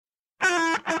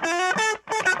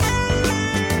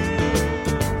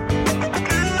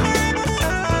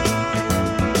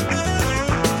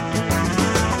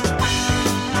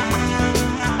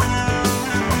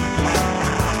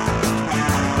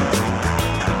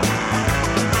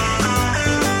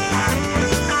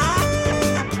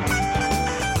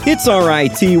It's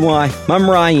alright, TY. I'm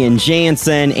Ryan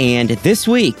Jansen, and this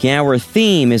week our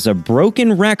theme is a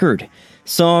broken record,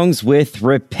 songs with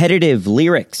repetitive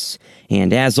lyrics.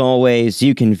 And as always,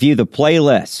 you can view the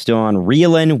playlist on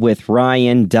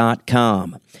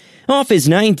reelinwithryan.com. Off his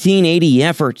 1980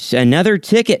 effort, Another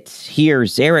Ticket,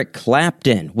 here's Eric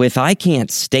Clapton with I Can't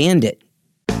Stand It.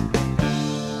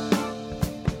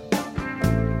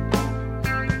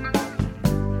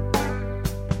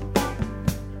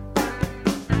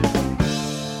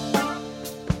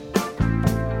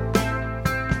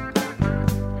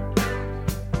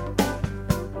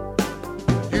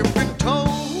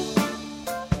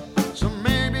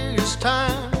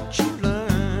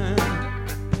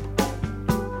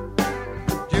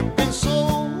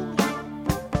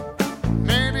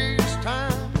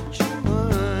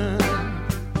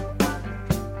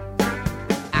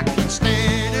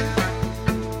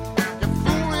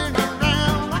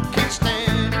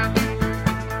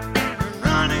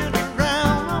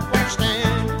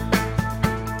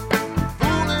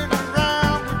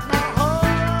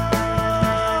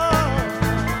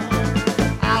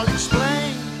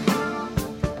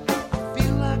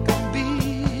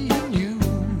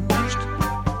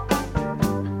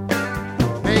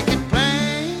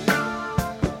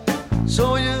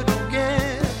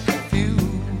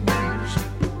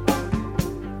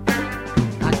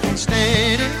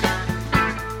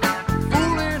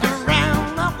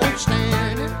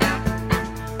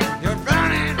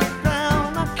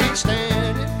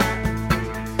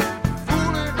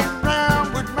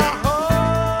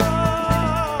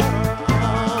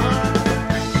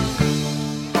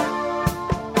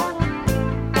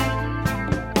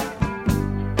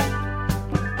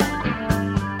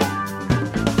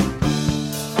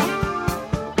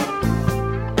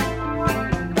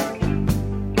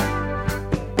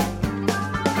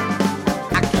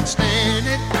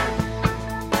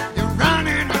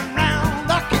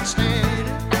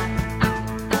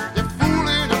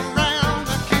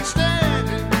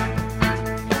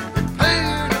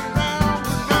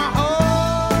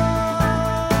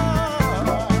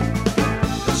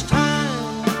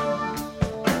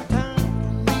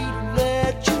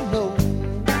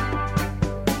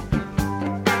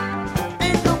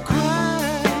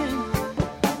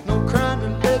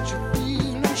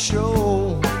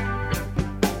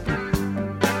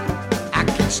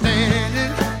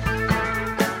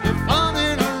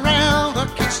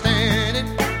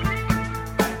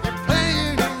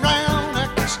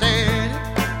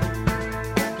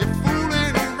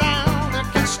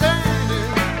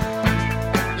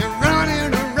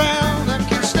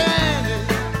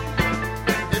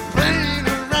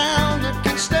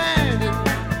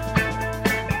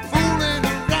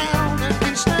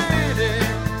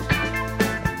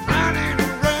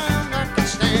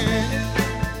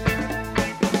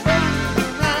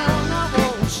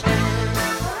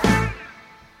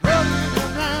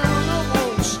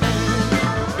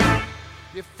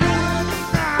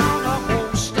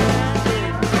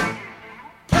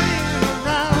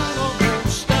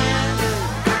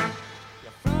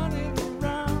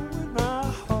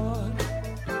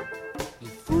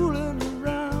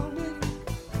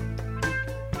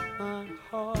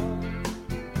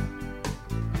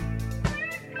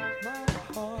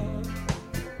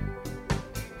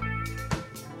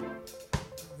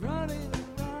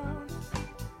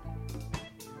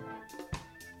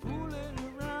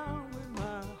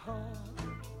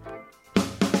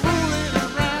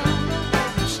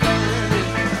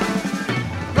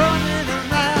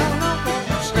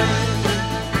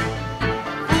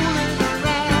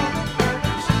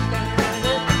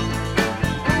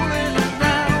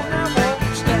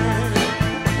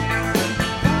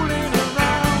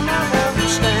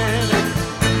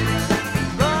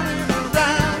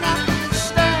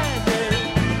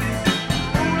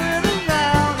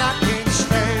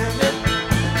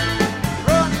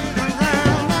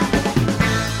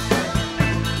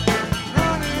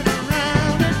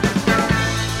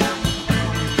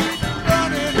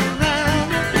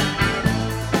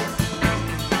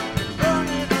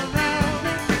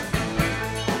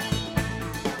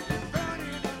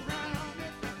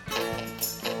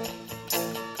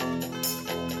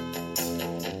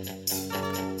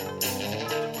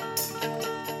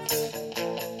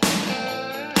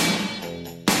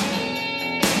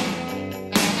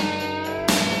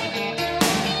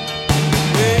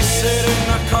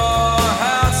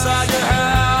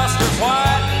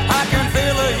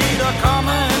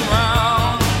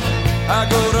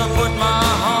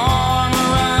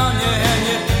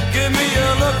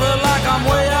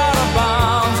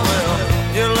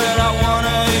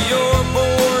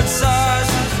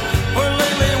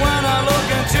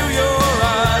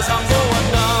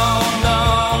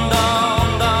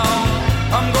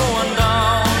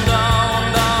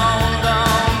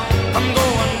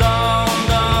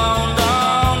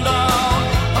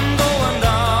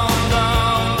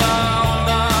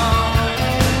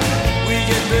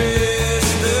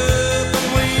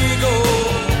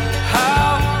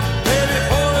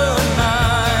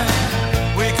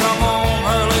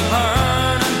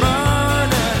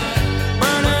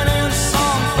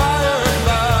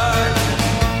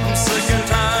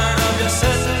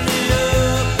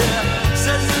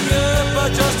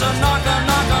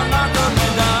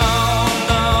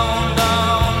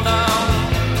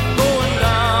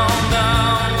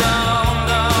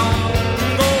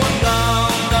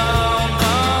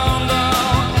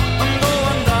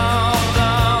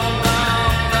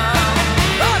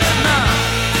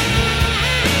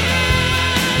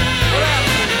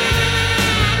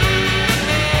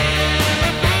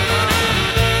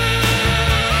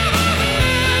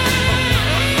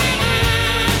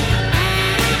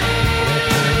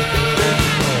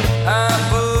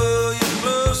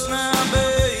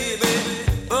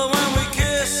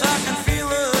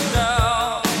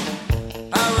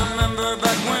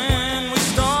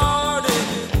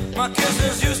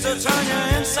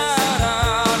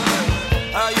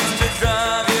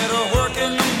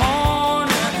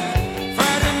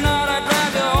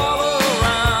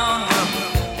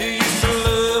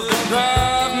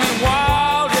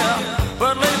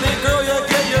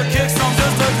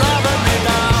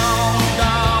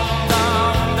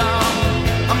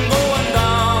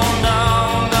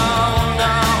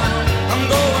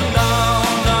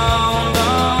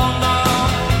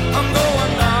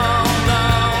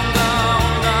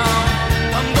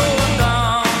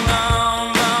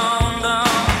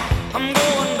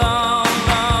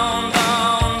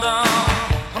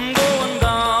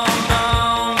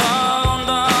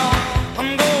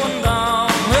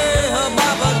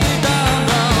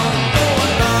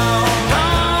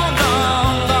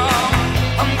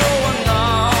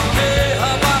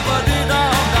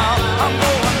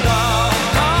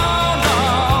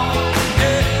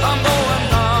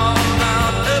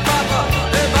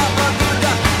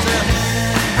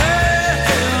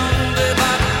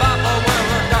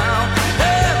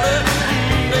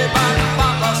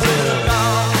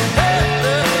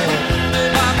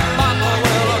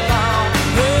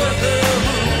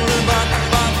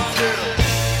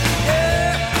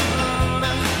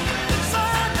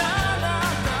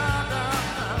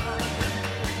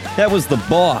 That was The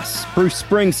Boss, Bruce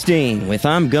Springsteen, with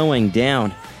I'm Going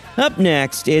Down. Up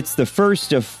next, it's the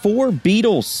first of 4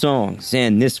 Beatles songs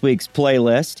in this week's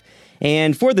playlist.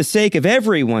 And for the sake of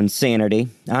everyone's sanity,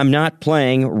 I'm not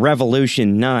playing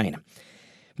Revolution 9.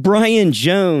 Brian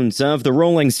Jones of the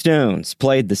Rolling Stones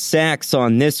played the sax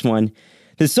on this one.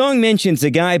 The song mentions a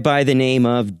guy by the name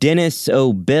of Dennis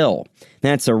O'Bill.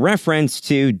 That's a reference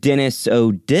to Dennis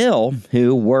O'Dill,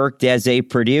 who worked as a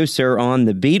producer on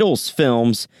the Beatles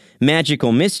films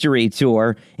Magical Mystery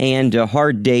Tour and A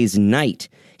Hard Day's Night.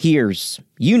 Here's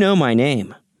You Know My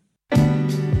Name.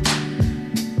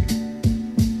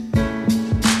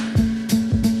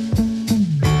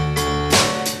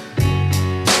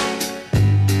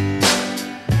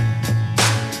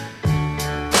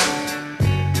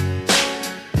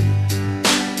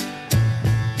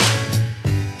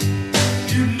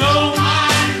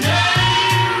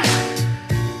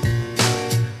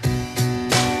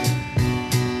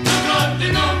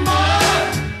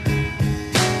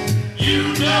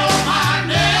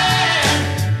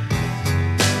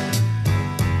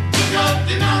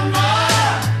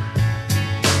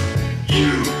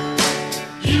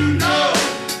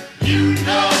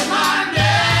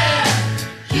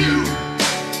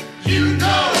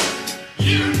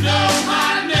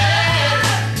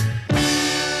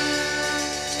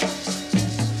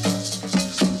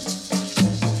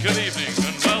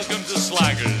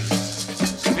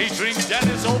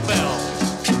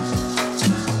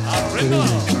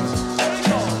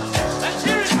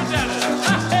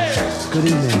 Good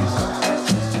evening.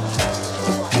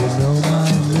 You know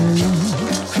my name.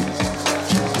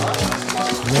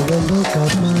 Never look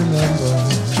up my number.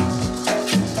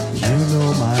 You know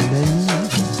my name.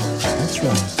 That's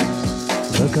right.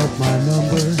 Look up my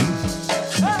number.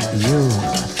 You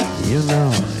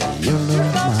know my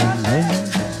name.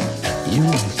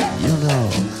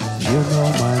 You know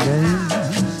my name.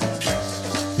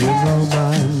 You know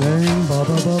my name. Ba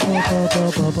ba ba ba ba ba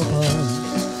ba ba ba.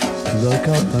 Look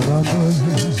up the number.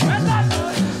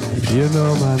 You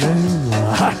know my name.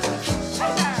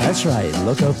 That's right.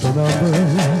 Look up the number.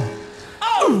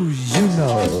 Oh, you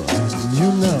know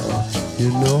my name. You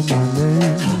know my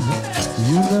name. You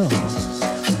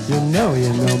know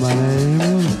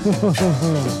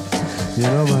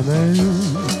my name.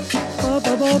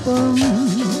 Ba-ba-ba-bum.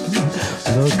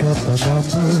 Look up the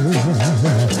number.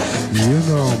 You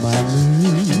know my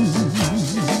name.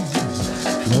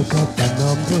 Look up the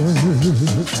number.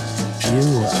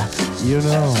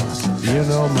 You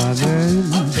know my name,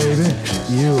 baby.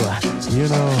 You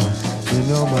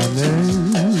know my name.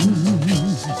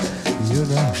 You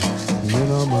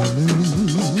know my name.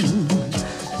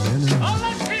 You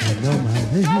know my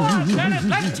name. Dennis,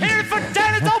 let's hear it for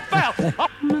Dennis O'Bell.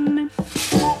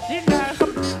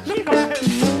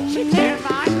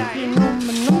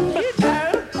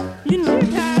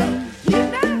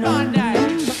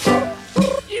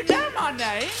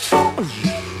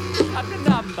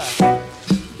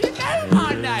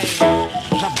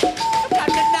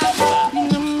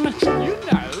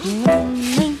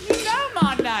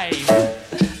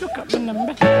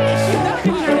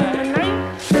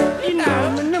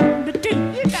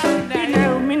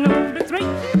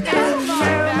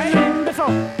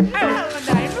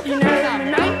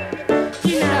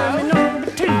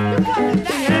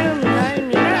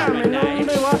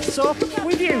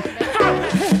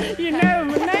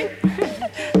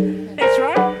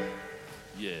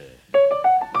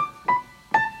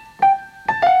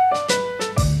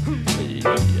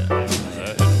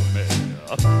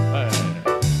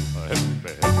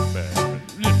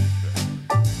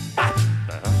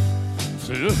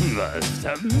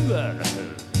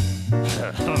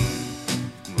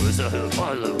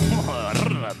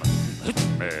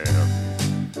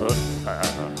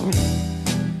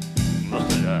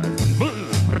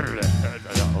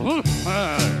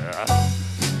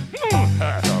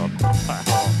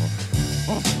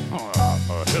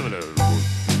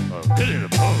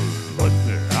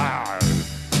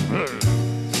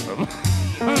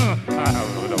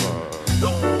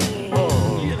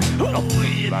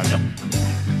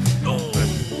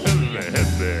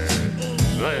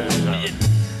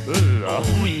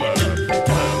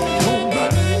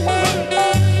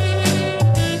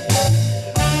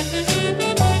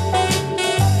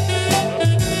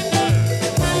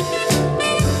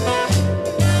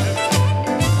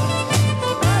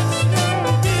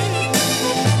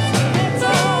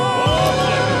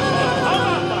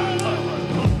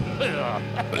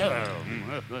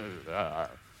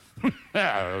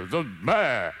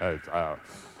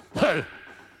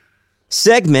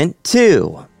 Segment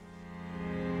 2.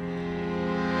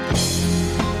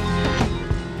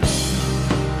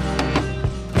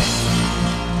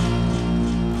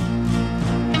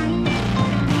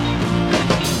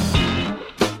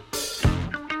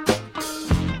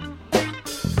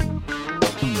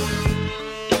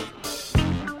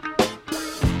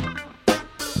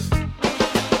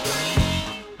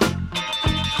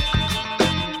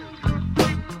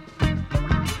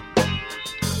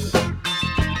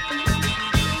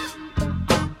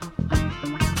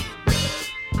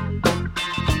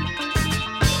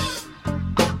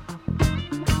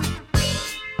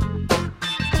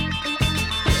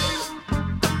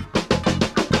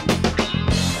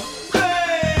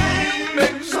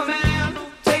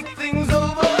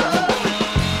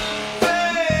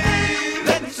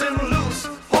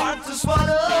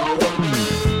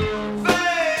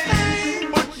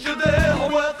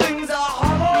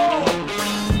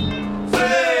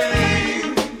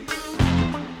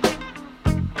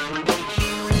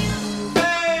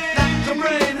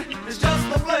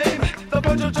 the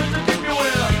bunch of church to keep you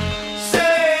in.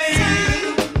 Say,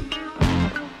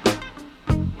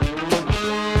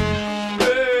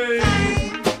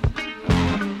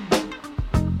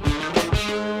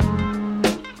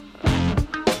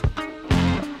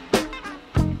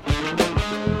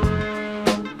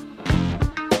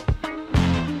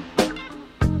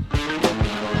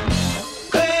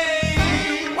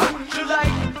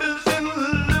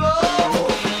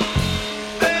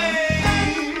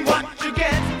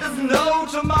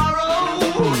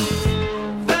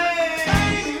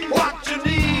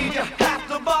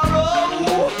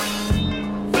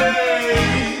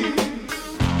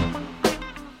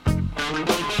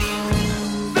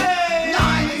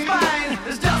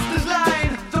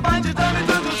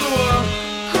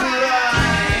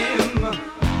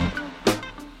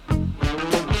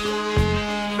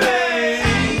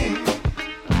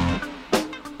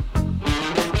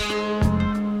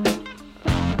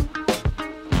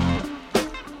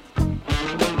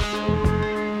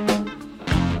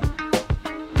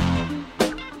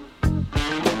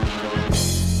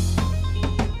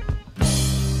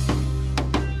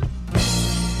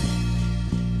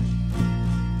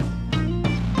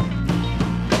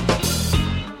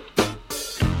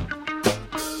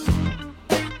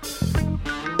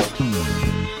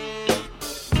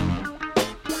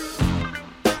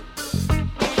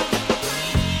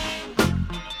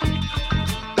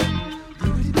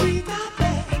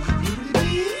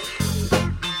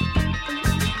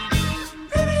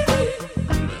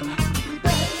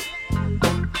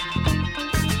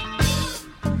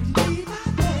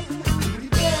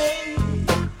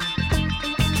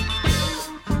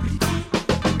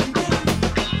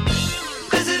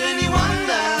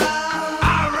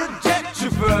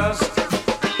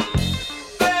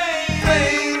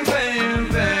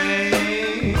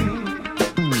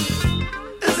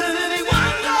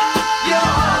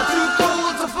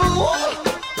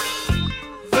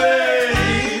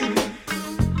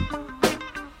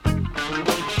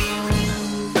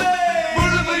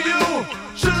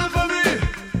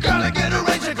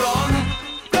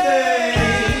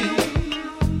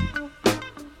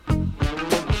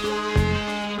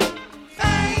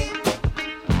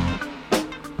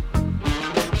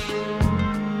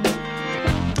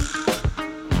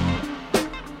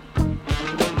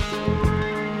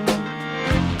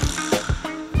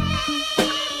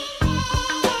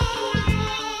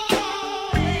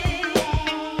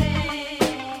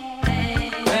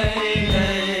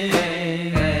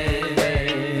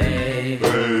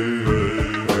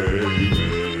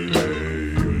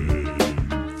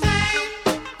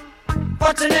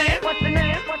 what's the name? What's the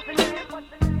name? What's the name? What's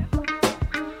the name?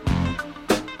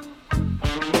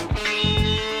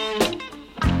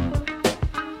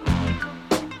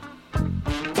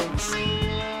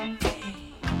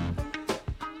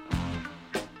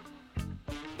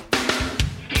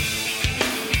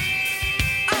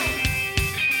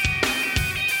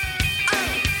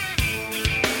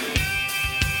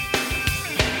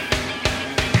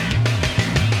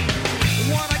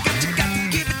 What I got, you got to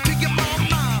give it to your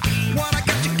mama. What I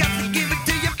got, you got to give it to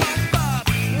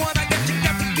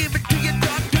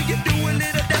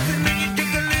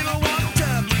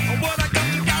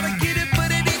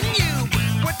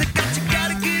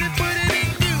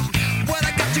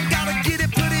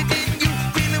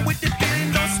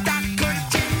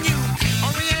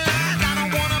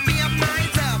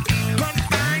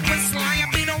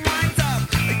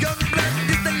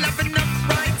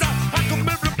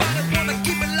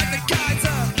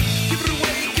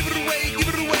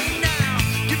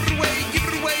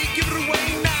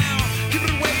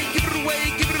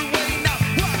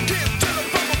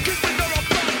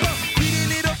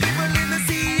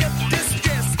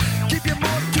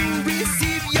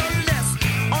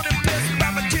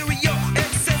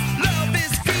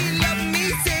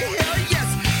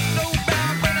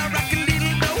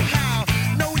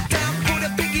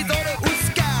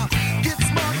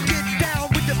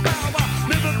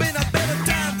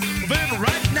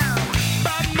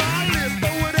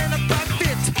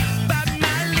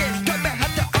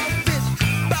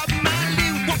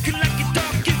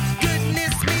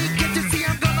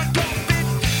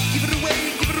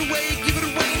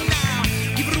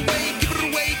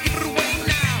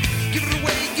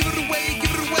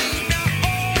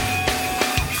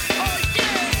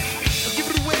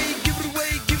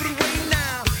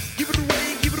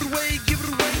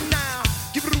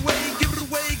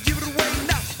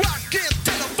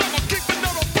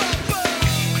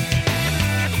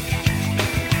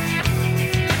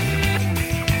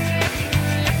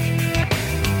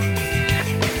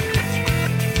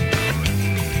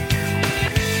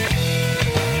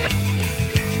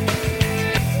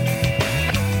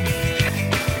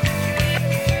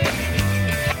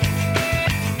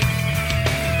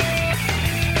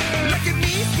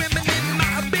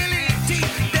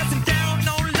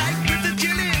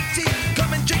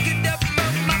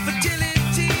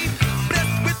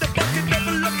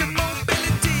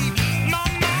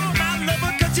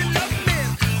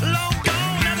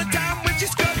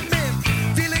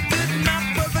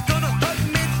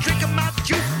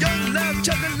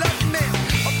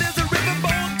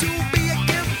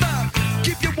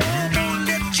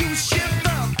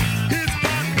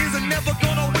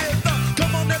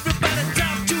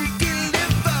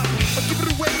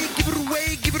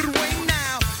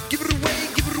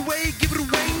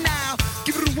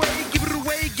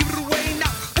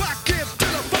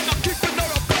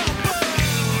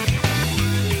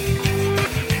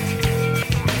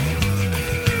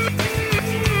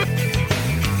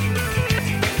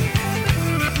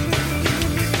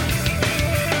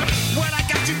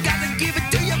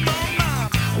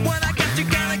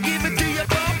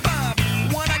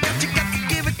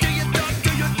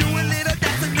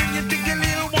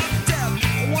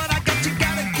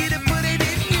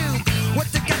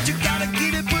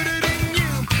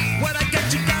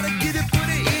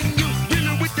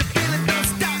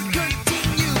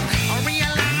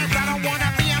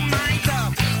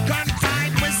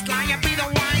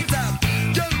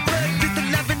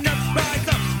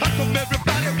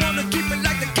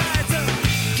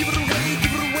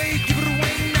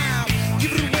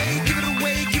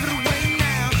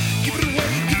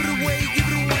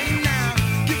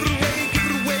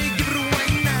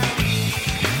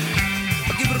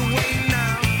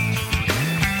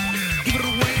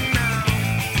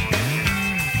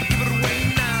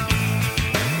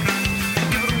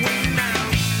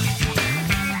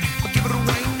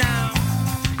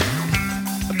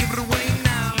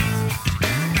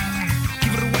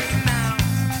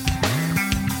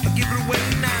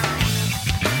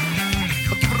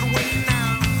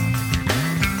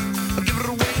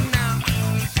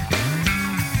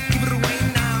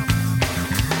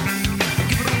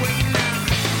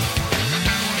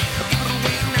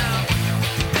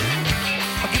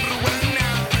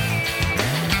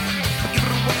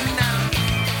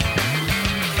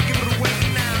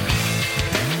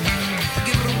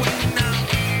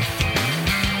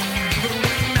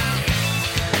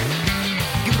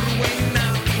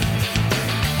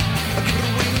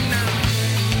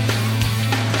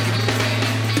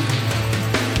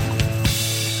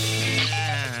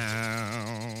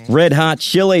Red Hot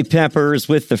Chili Peppers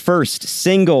with the first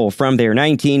single from their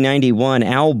 1991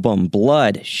 album,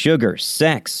 Blood, Sugar,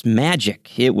 Sex,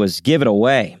 Magic. It was Give It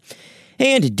Away.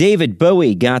 And David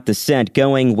Bowie got the set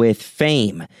going with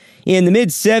Fame. In the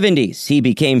mid-70s, he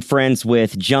became friends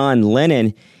with John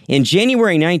Lennon. In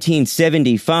January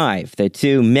 1975, the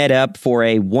two met up for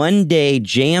a one-day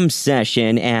jam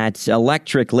session at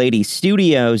Electric Lady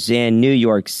Studios in New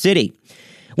York City.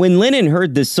 When Lennon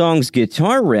heard the song's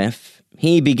guitar riff,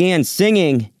 he began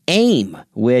singing AIM,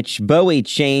 which Bowie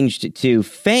changed to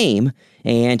Fame,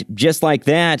 and just like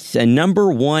that, a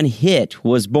number one hit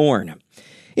was born.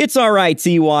 It's all right,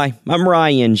 CY. I'm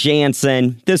Ryan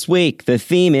Jansen. This week, the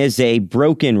theme is a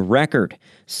broken record,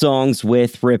 songs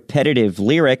with repetitive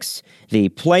lyrics. The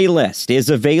playlist is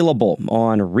available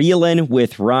on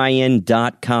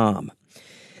reelinwithryan.com.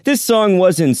 This song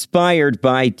was inspired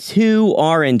by two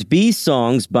R&B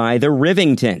songs by the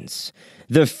Rivingtons.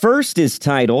 The first is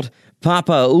titled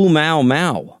Papa Ooh Mau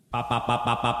Mau.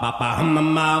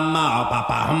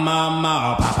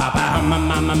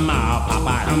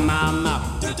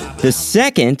 The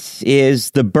second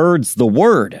is The Bird's the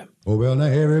Word. Oh, well, now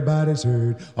everybody's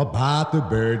heard about the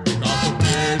bird. The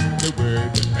bird, the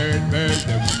bird, the bird, bird,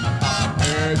 the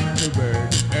bird, the bird,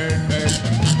 bird, bird,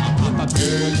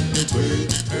 the bird,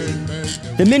 bird,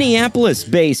 bird. The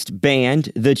Minneapolis-based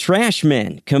band, The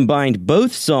Trashmen, combined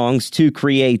both songs to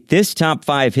create this top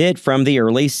 5 hit from the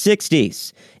early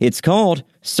 60s. It's called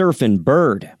Surfin'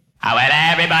 Bird. Oh, well,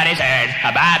 everybody's heard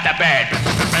about the bird.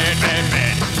 Bird, bird,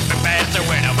 bird. The bird's a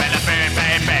winner. Well, a bird,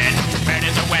 bird, bird. Bird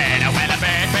is a winner. Well, a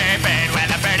bird, bird, bird. Well,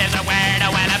 a bird is a winner.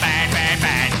 Well, a bird, bird,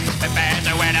 bird. The bird's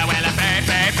a winner. Well, a bird,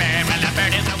 bird, bird. Well, a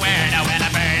bird is a winner. Well, a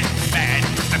bird, bird.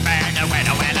 The bird's a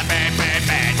winner. Well, a bird, bird,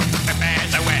 bird. The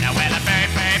bird's a winner. Well, a bird,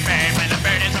 bird, bird. Well, a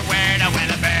bird is a winner.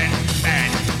 Well, a bird, bird.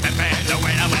 The bird's a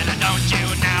winner. Well, don't you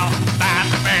know about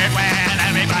the bird? Well,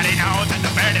 everybody knows that the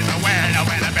bird is a winner.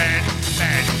 Well, a bird,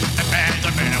 bird. The bird's a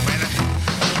winner.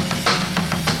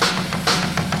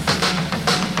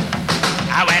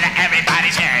 Well,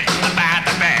 everybody's heard about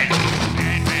the bird.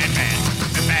 Bird, bird, bird.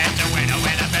 The bird's a winner.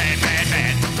 Well, a bird, bird,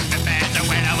 bird. The bird's a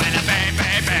winner. Well, a bird,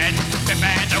 bird, bird. The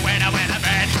bird's a winner. Well, a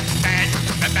bird, bird. The bird's a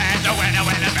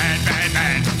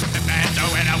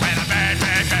winner. Well, a bird,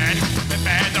 bird, bird. The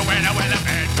bird's a winner. Well, a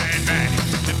bird, bird, bird. The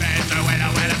bird's a winner. Well, a bird, bird, bird. The bird's a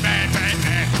winner. Well, a bird, bird, bird.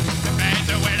 The bird's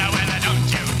a winner. Well, don't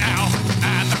you know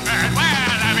about the bird?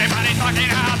 Well, everybody's talking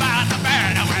about the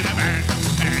bird. Well, the bird, bird.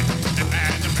 The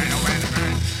bird's a winner.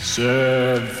 Well, the bird.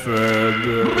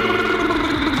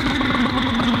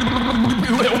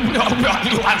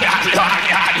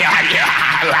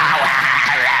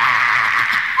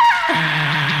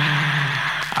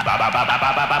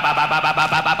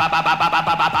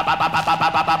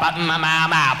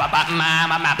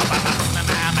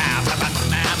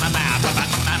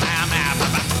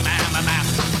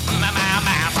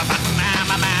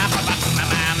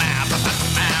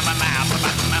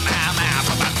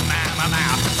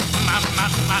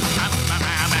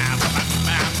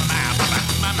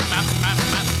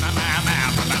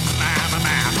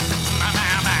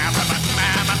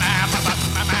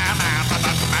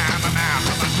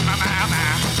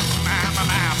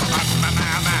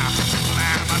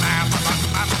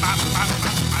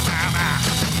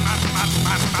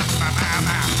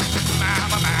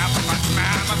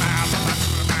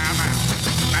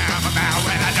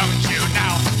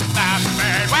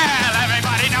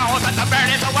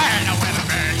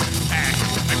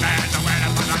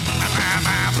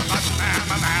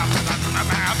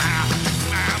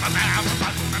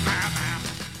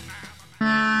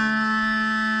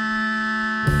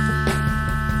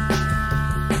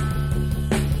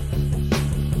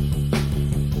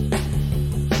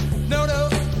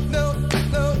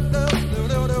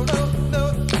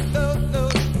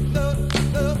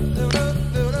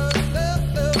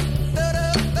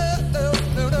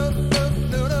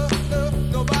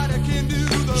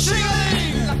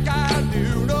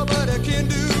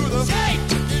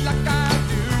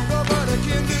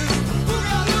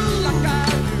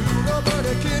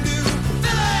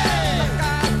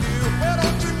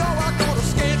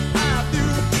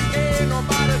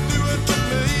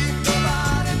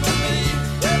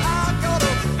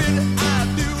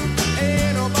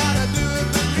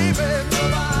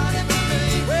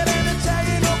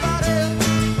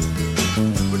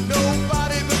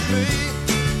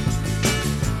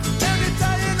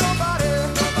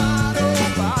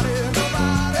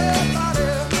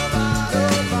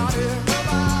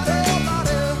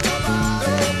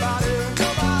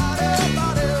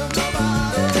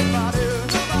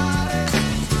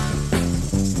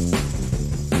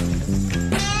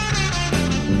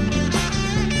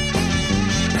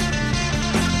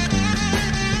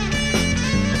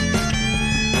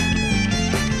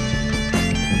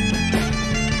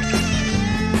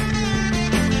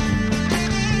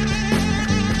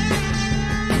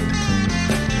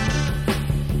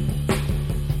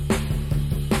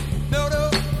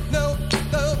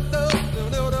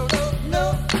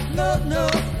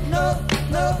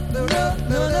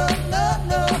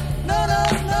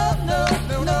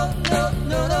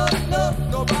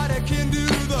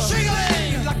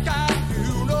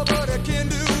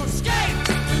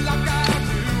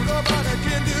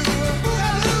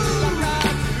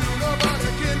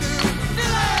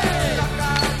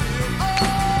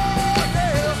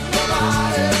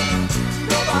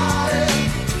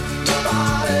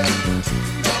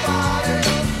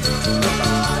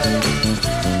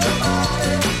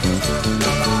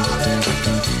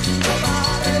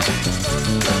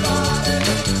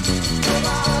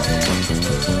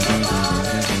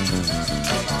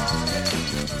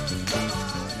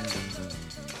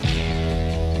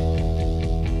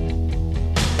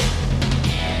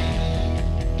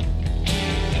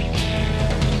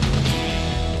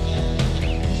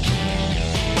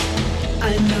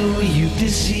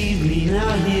 deceived me,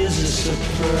 now here's a surprise.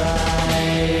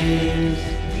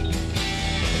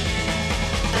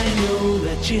 I know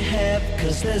that you have,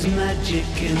 'cause there's magic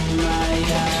in my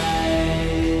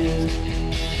eyes.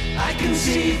 I can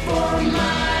see for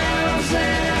miles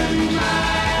and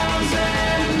miles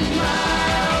and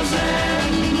miles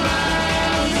and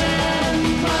miles and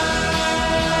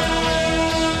miles.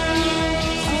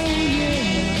 Oh yeah.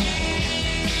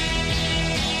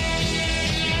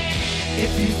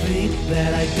 If you think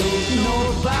that I don't know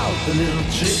about the little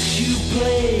tricks you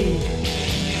play,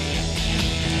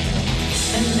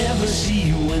 and never see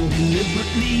you when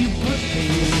deliberately you put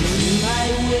things in my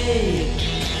way.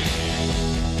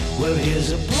 Well, here's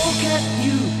a poke at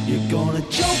you. You're gonna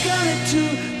choke on it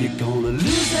too. You're gonna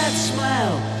lose that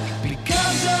smile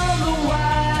because all the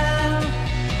while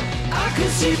I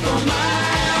could see for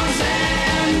miles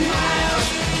and miles.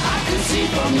 I could see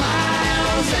for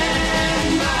miles and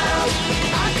miles.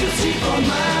 I could see for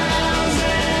miles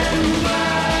and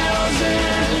miles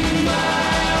and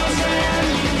miles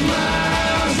and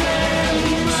miles and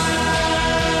miles.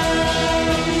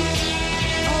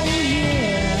 Oh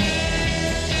yeah.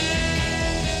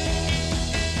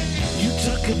 You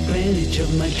took advantage of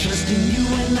my trust in you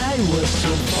when I was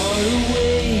so far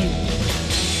away.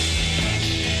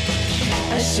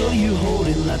 I saw you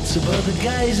holding lots of other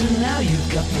guys, and now you've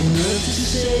got the nerve to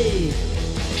say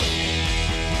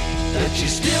that you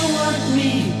still want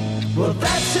me. Well,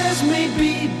 that says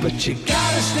maybe, but you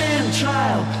gotta stand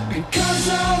trial, because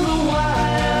all the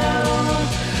while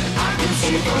I could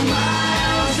see for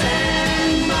miles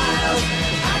and miles.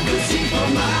 I could see for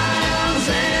miles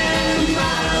and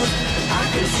miles. I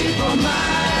could see for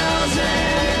miles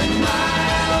and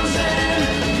miles and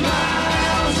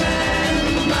miles and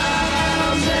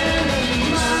miles and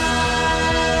miles.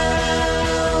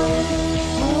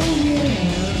 Oh yeah.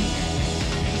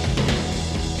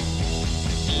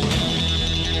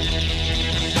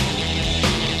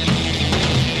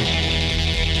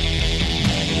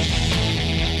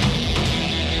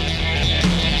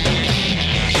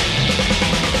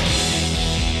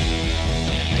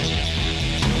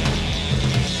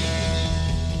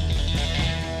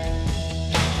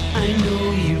 I know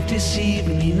you've deceived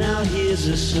me, now here's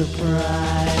a surprise.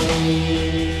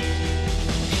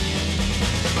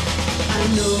 I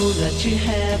know that you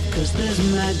have, 'cause there's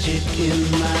magic in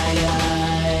my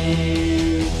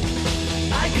eyes.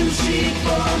 I can see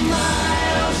for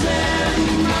miles and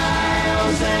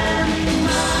miles and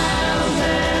miles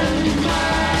and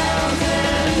miles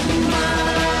and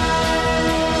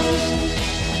miles.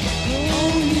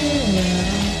 Oh yeah.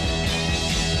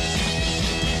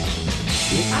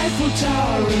 The Eiffel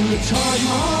Tower and the Taj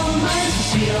Mahal nights to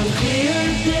see on clear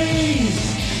days.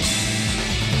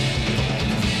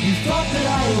 You thought that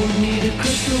I would need a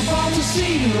crystal ball to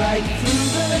see right through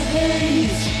the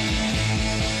haze.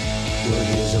 Well,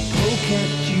 here's a poke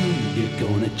at you. You're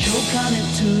gonna choke on it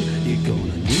too. You're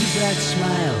gonna lose that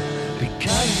smile,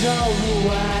 because all the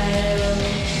while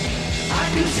I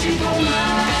could see for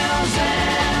miles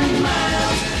and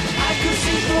miles. I could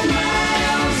see for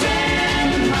miles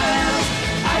and miles.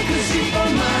 I could see for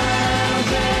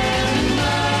miles and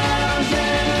miles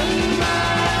and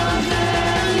miles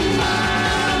and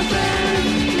miles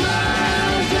and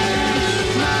miles and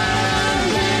miles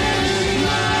and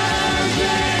miles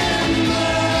and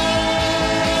miles.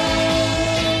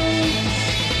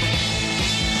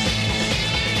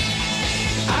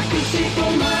 I could see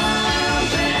for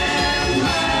miles and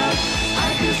miles.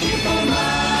 I could see for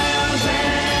miles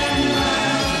and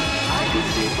miles. I could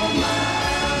see for miles.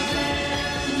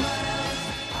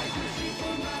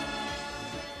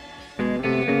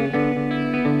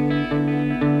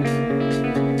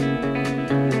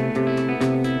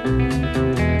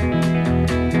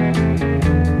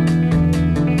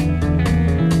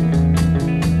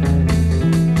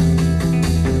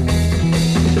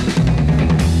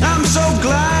 I'm so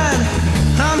glad,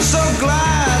 I'm so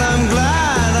glad, I'm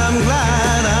glad, I'm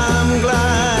glad, I'm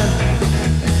glad.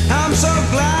 I'm so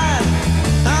glad,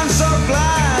 I'm so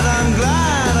glad, I'm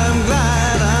glad, I'm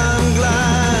glad, I'm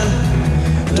glad.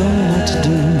 Don't know what to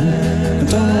do,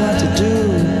 don't know what to do,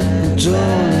 don't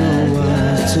know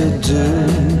what to do.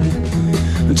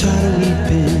 I'm tired of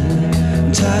weeping,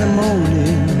 I'm tired of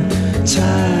moaning,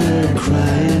 tired of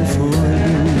crying for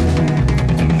you.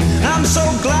 I'm so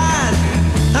glad,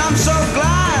 I'm so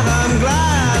glad, I'm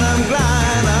glad, I'm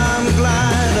glad, I'm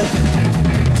glad.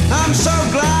 I'm so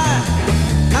glad,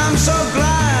 I'm so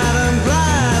glad, I'm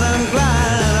glad, I'm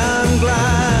glad, I'm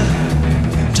glad.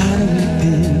 I'm tired of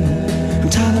weeping, I'm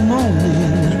tired of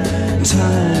moaning, I'm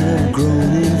tired of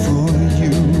groaning for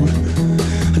you.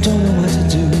 I don't know what to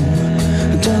do,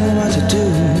 I don't know what to do.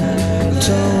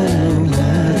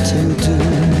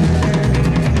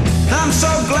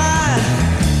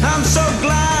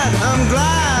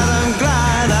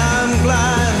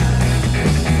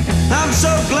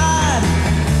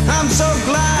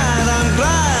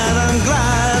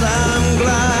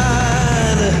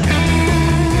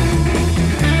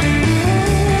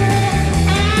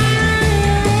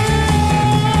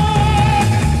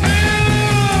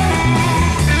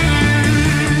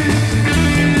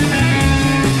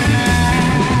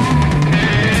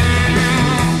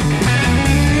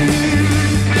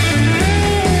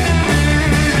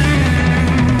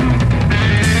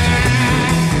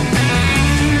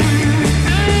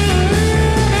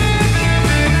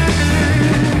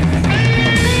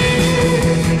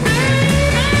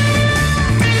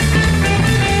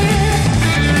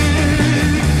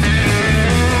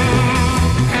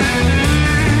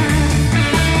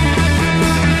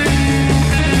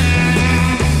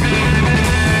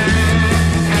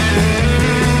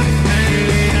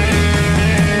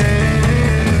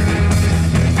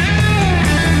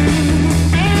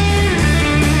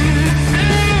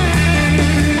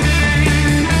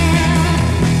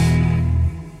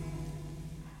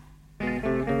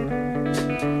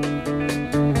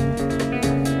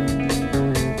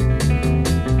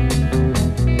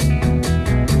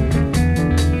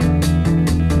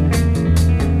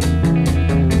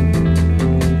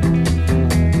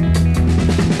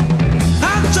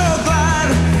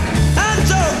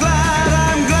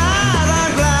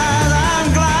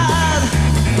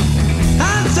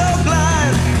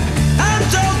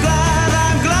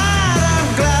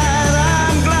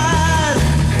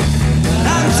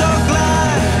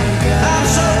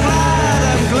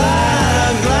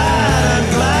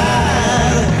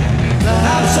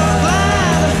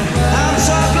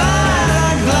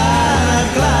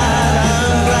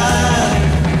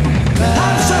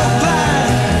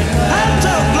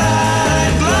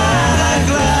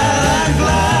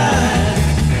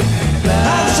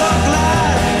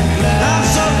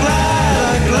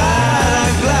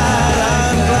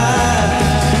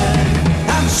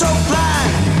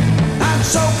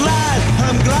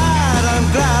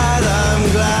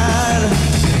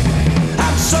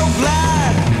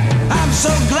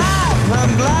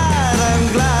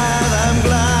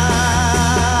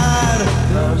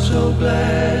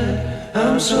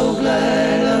 so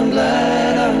glad, I'm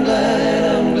glad, I'm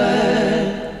glad, I'm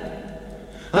glad.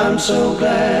 I'm so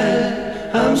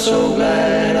glad, I'm so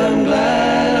glad, I'm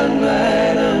glad, I'm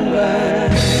glad, I'm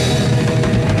glad.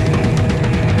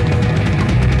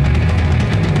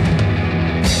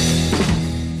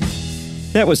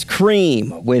 That was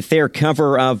Cream with their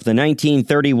cover of the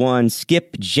 1931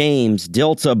 Skip James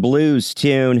Delta Blues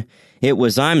tune. It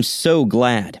was I'm So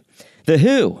Glad. The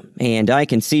Who and I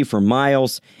Can See for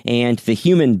Miles and The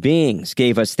Human Beings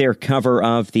gave us their cover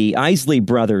of the Isley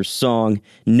Brothers song,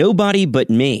 Nobody But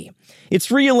Me. It's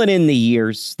reeling in the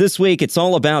years. This week it's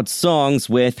all about songs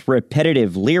with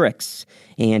repetitive lyrics.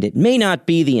 And it may not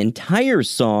be the entire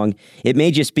song, it may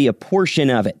just be a portion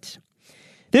of it.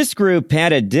 This group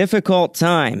had a difficult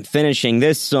time finishing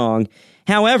this song.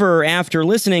 However, after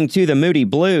listening to the Moody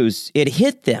Blues, it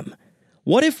hit them.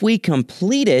 What if we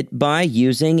complete it by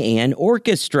using an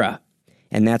orchestra?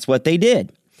 And that's what they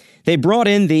did. They brought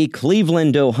in the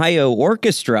Cleveland, Ohio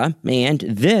Orchestra, and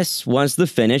this was the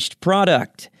finished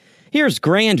product. Here's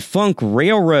Grand Funk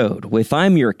Railroad with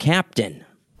I'm Your Captain.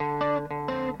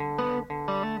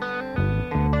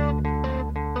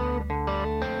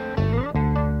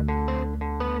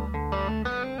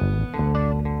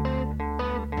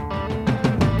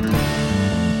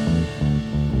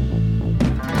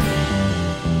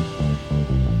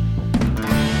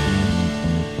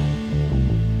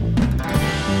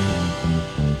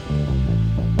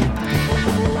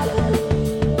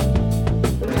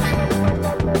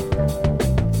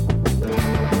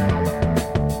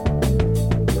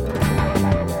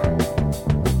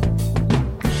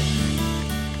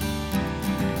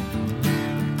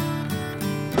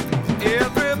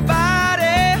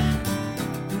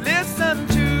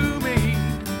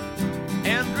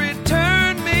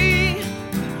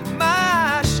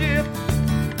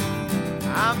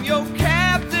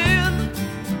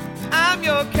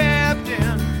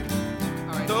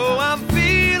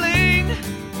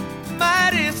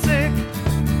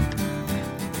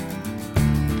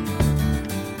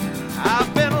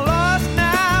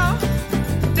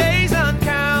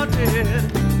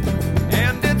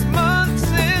 And it's months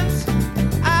since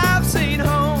I've seen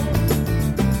home.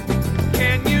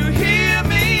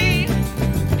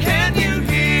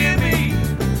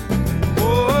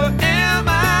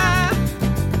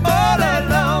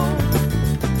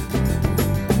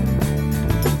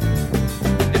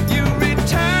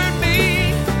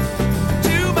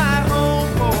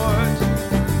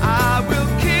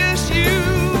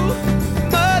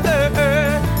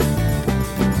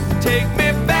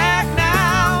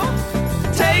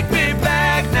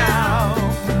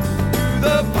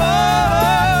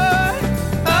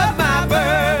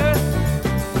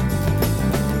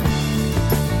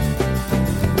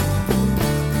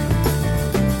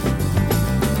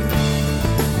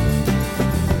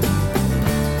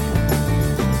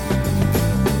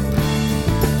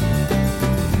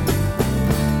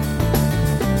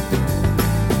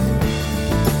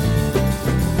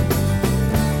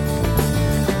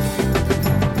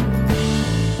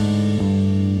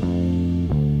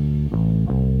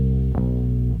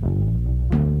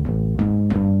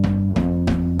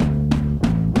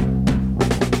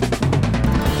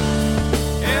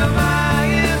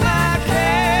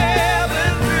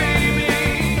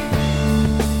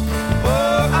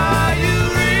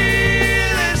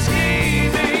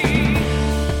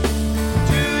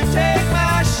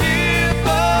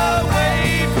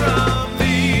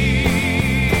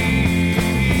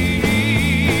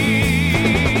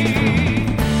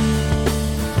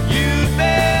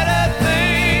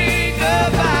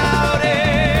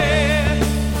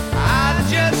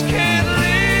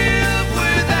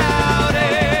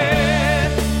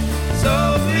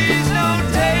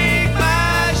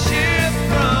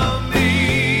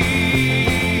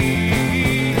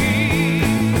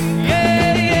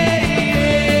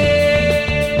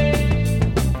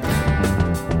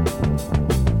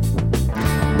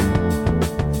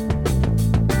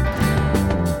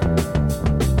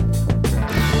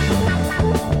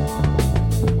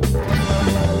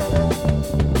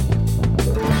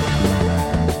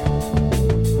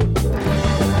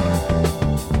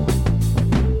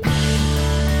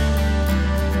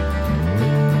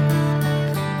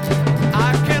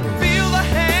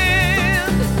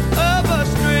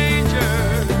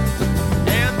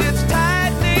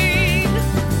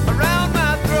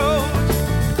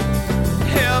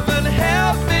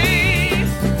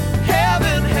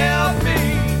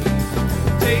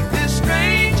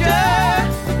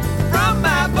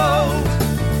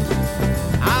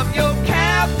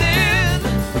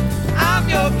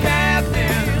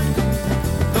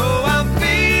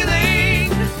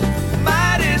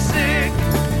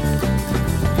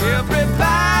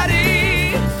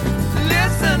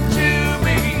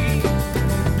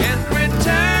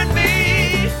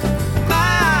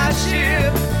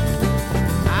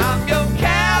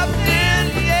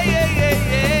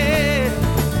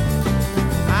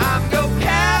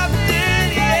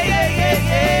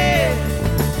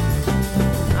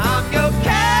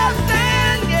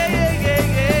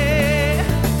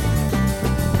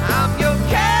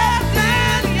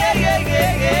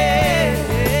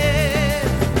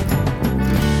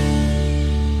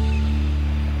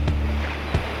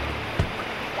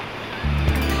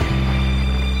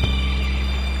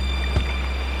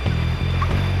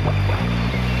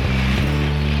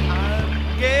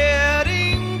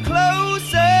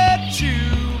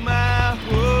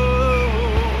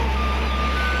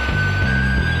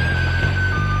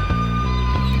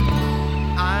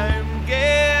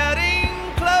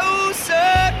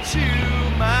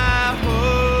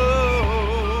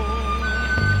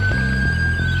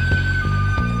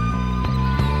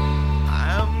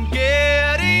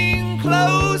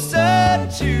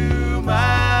 to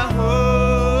my home.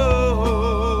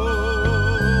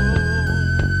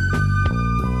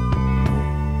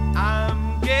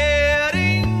 I'm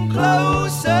getting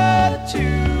closer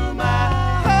to my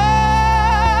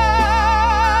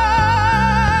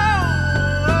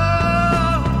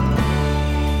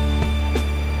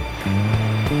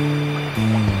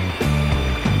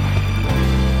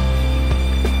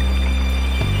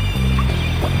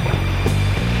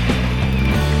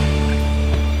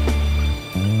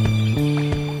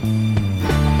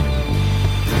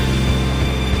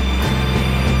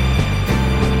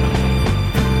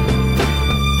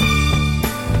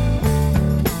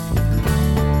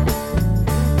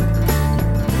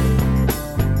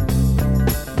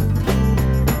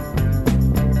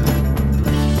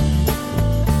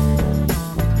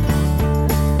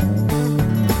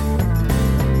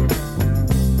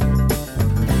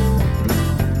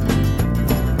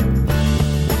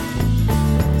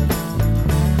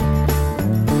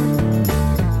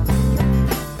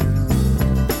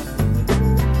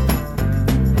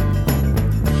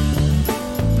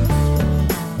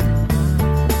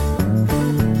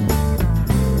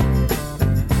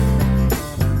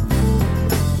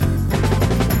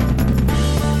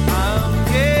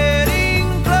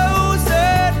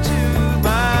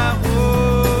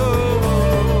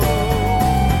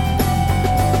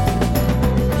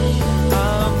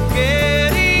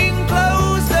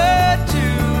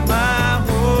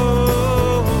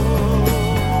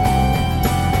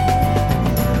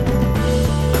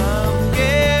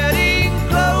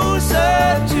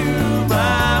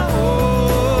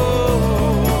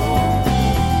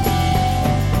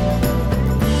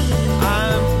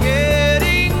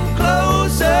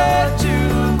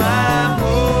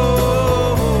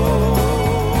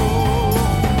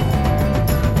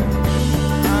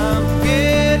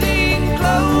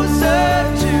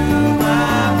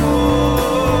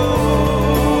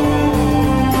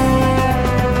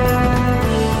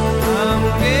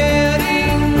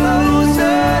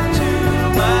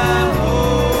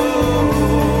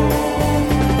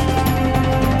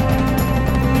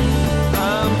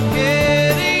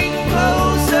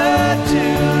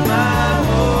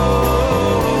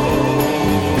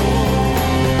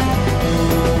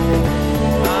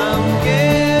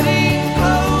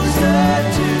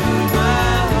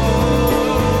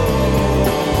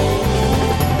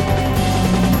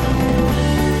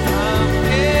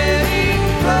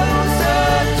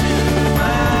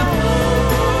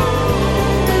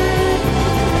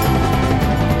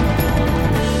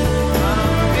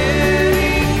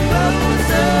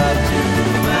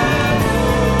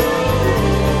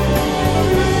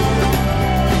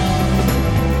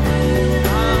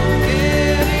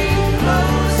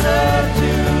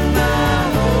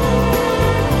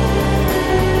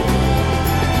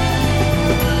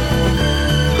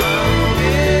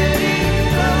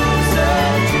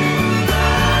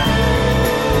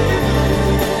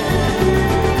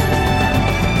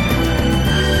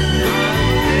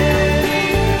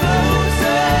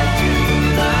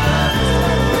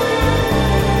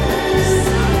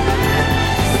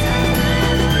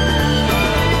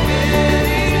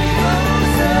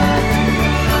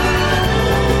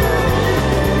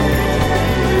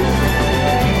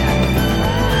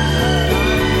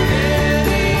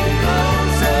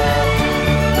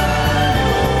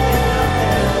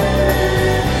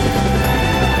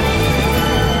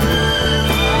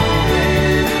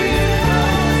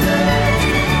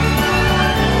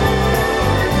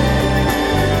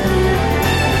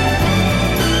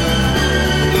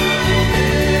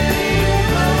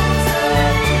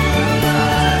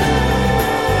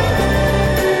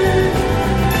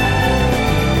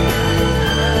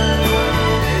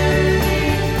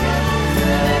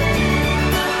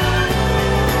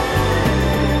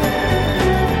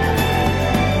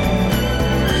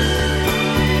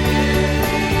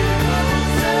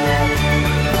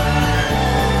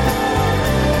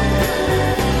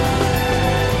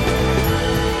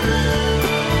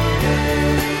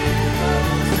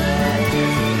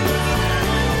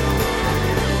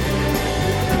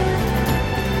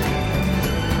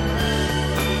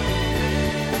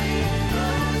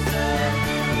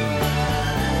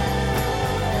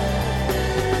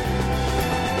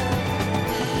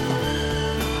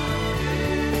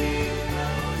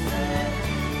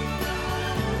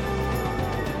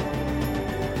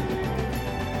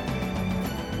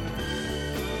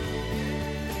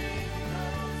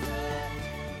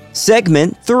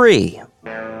Segment 3.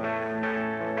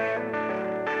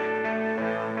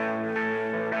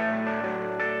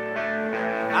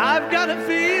 I've got a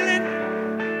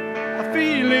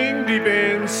feeling deep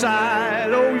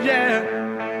inside, oh yeah.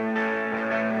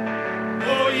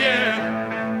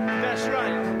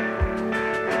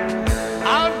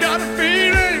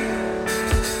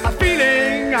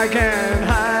 can't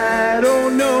hide. Oh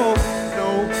no,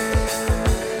 no.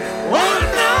 Oh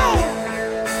no.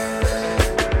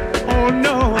 Oh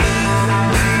no.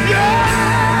 Yeah,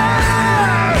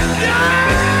 yeah.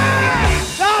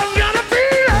 I've got a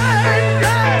feeling.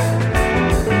 Yeah.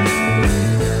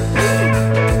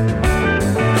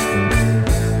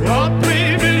 Oh,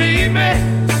 please believe me,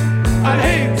 I'd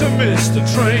hate to miss the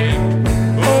train.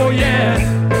 Oh yeah.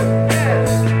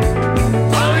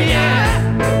 Oh yeah.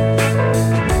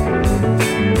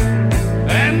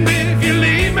 And if you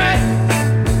leave me,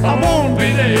 I won't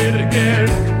be late again.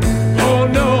 Oh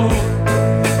no.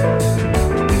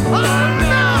 Oh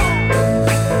no.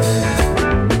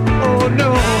 Oh no.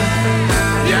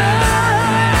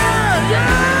 Yeah,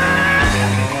 yeah.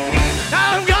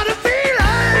 I've got a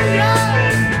feeling, yeah.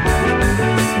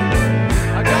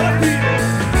 I got a feeling.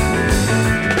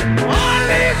 All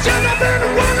these years I've been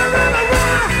wondering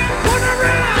around.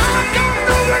 I don't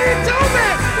know what he told me.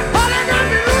 All I got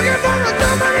me looking for is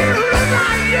somebody who looks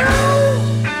like you.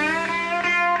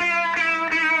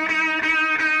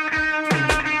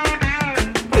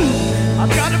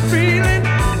 I've got a feeling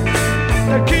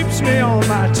that keeps me on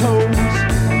my toes.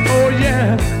 Oh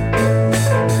yeah.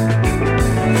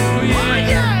 Oh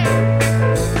yeah.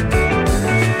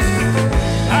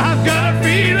 I've got a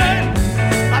feeling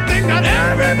I think that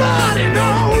everybody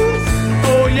knows.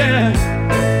 Oh yeah.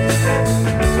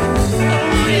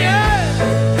 Oh yeah.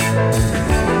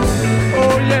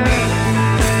 Oh yeah.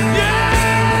 Yeah,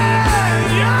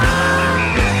 yeah.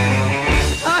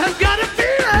 I've got a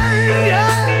feeling,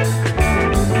 yeah.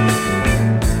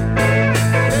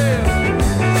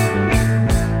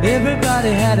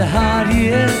 Everybody had a hard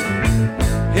year.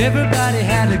 Everybody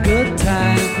had a good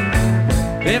time.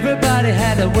 Everybody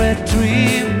had a wet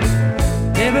dream.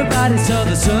 Everybody saw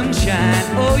the sunshine.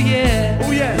 Oh yeah.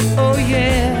 Oh yeah. Oh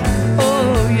yeah.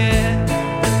 Oh yeah.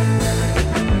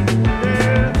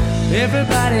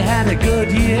 Everybody had a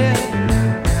good year.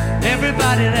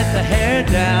 Everybody let the hair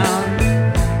down.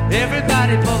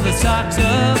 Everybody pulled the socks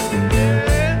up.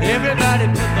 Everybody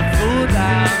put the food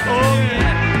down. Oh yeah.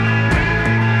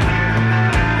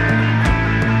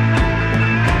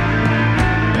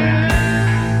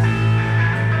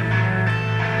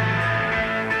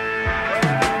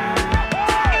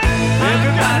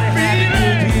 Everybody had a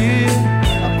good year.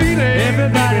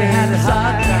 Everybody had a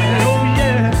hard time. Oh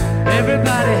yeah.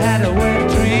 Everybody had a wet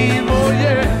dream. Oh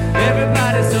yeah.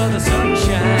 Everybody saw the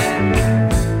sunshine.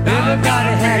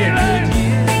 Everybody had a good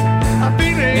year. I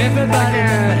feel it. Everybody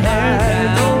let the hair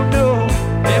down. Oh no.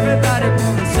 Everybody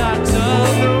pulled the socks up.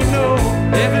 No, no.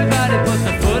 Everybody put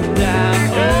the foot down.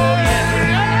 Oh yeah.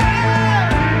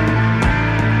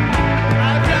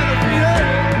 I got a feeling.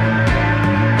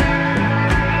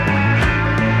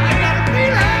 I got a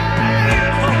feeling.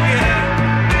 Oh yeah.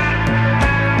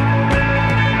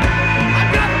 I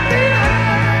got a feeling.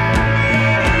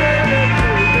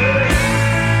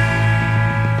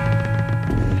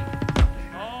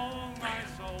 Oh my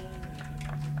soul.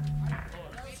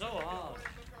 So hard.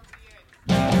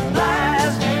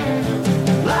 Lies,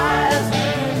 lies.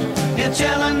 You're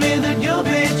telling me that you'll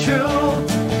be true.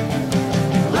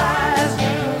 Lies,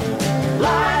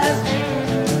 lies.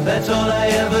 That's all I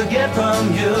ever get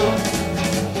from you.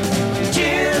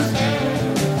 Cheers,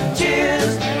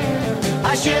 cheers.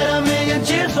 I shed a million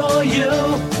tears for you.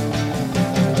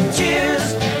 Cheers,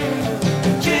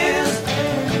 cheers.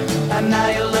 And now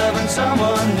you're loving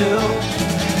someone new.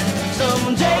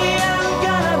 Someday I'm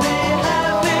gonna be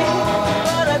happy,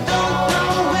 but I don't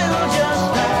know when just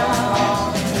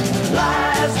now.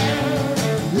 Lies,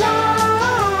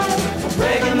 lies,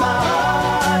 breaking my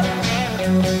heart.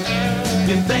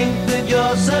 You think that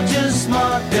you're such a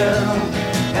smart girl,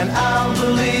 and I'll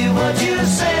believe what you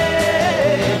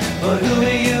say. But who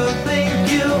do you think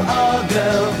you are,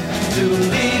 girl, to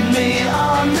lead me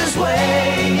on this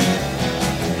way?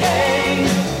 Hey,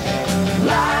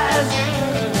 lies,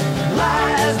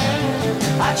 lies.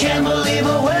 I can't believe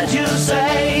a word you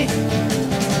say.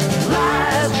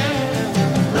 Lies,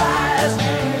 lies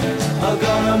are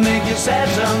gonna make you sad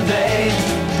someday.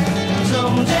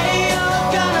 Someday you're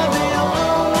gonna be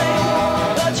lonely,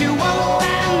 but you won't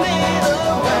hand me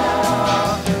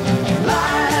around.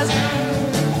 Lies,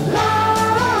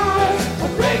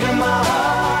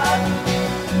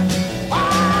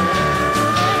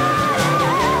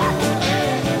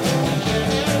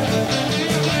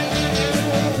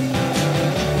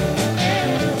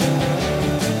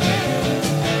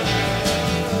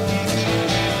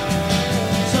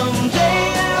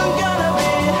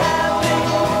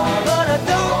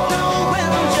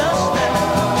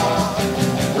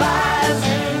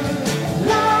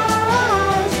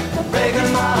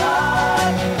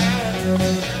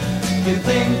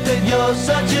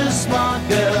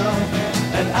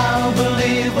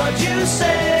 you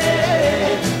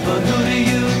say? But who do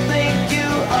you think you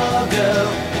are, girl,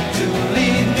 to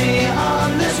lead me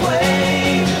on this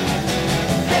way?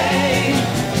 Hey,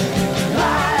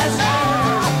 lies,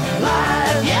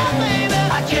 lies, yeah, baby.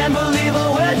 I can't believe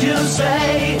a word you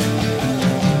say.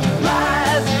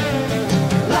 Lies,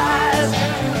 lies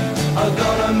are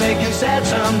gonna make you sad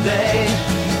someday.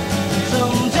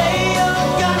 Someday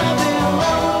you're gonna be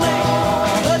lonely,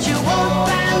 but you won't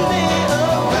find me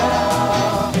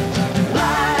around.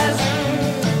 Lies,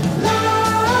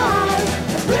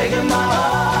 lies, breaking my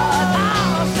heart.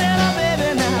 Oh, stand up, baby,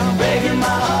 now. Breaking my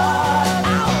heart.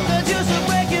 Oh, the juice is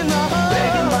breaking my heart.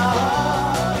 Breaking my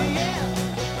heart, yeah.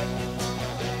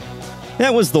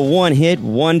 That was the one-hit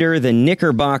wonder The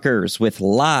Knickerbockers with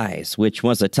Lies, which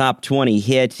was a top 20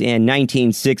 hit in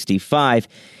 1965.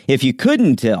 If you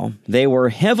couldn't tell, they were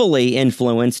heavily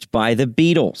influenced by the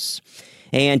Beatles.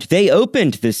 And they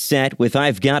opened the set with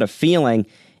I've Got a Feeling,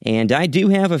 and I do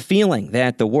have a feeling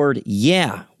that the word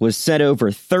yeah was said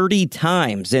over 30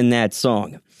 times in that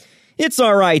song. It's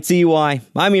all right, TY.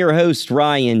 I'm your host,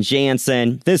 Ryan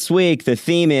Jansen. This week, the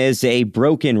theme is a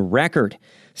broken record,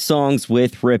 songs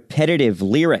with repetitive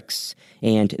lyrics,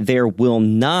 and there will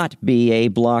not be a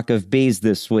block of B's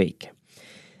this week.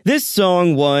 This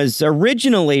song was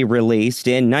originally released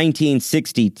in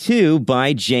 1962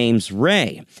 by James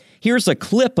Ray. Here's a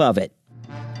clip of it.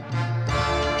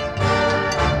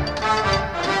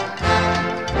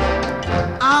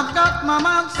 I've got my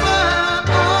mind set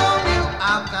on you.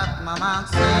 I've got my mind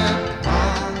set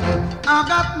on you. I've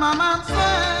got my mind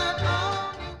set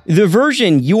on you. The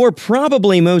version you're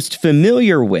probably most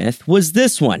familiar with was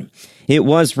this one. It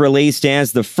was released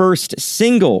as the first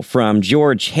single from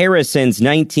George Harrison's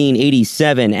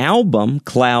 1987 album,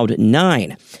 Cloud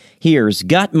 9. Here's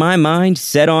Got My Mind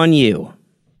Set on You.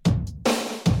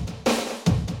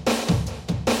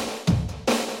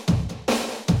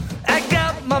 I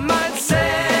got my mind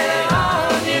set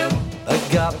on you. I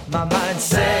got my mind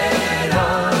set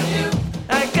on you.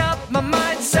 I got my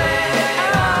mind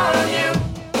set on you.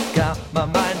 Got my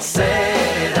mind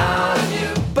set on you.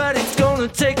 But it's gonna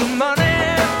take money.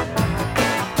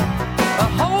 A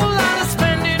whole lot of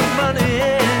spending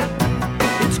money.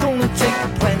 It's gonna take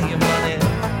plenty of money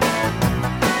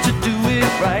to do it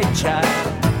right, child.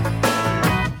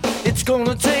 It's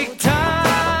gonna take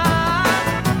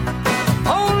time.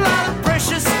 Whole lot of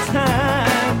precious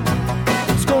time.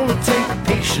 It's gonna take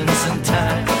patience and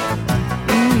time.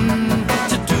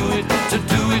 To do it, to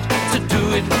do it, to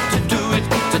do it, to do it,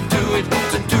 to do it,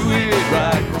 to do it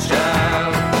right,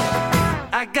 child.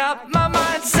 I got my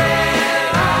mind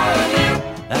set on you.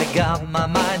 I got my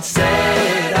mind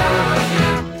set on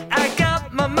you. I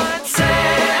got my mind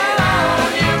set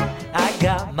on you. I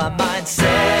got my mind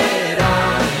set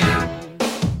on you.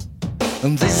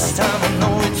 And this time I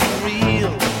know it's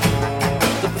real.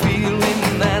 The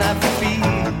feeling that I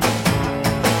feel.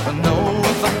 I know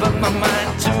if I put my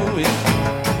mind to it,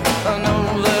 I know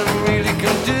that I really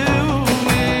can do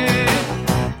it.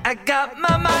 I got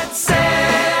my mind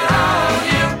set on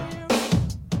you.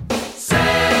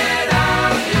 Set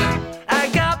on you. I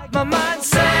got my mind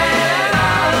set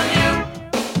on you.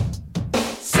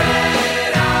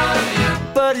 Set on you.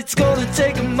 But it's gonna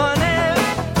take money.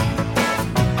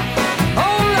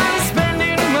 Whole lot of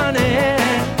spending money.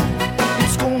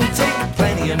 It's gonna take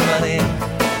plenty of money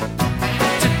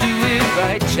to do it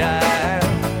right, child.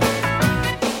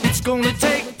 It's gonna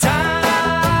take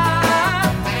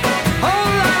time.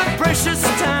 Whole lot of precious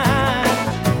time.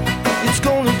 It's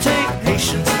gonna take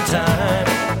patience and time.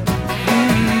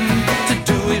 To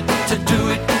do it, to do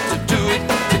it, to do it,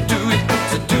 to do it,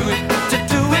 to do it, to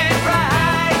do it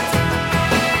right.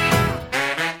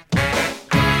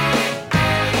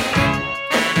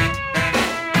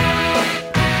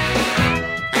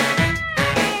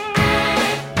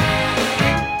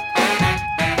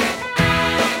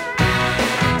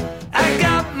 I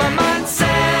got my mind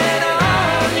set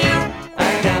on you.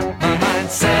 I got my mind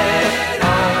set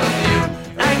on you.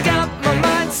 I got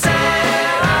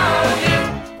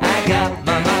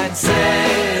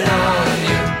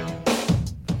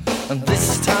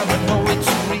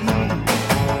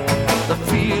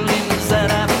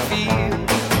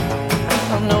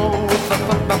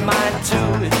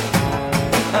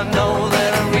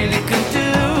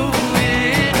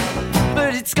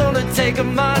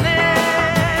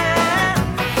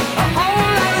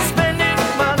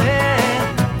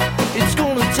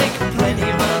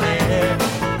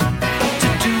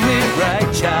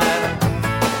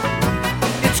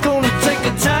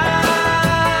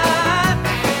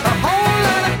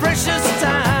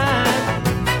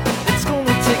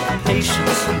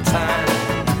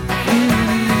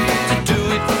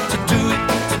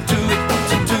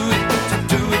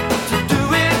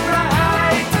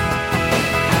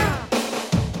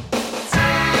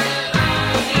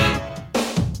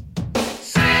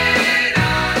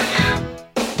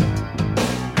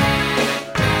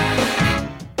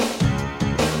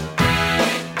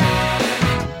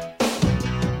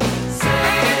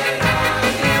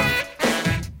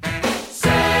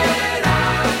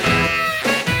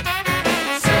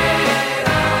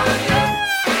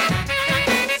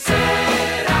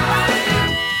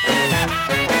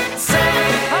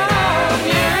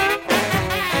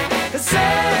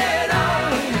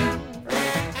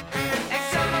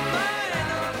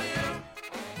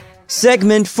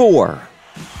Segment 4.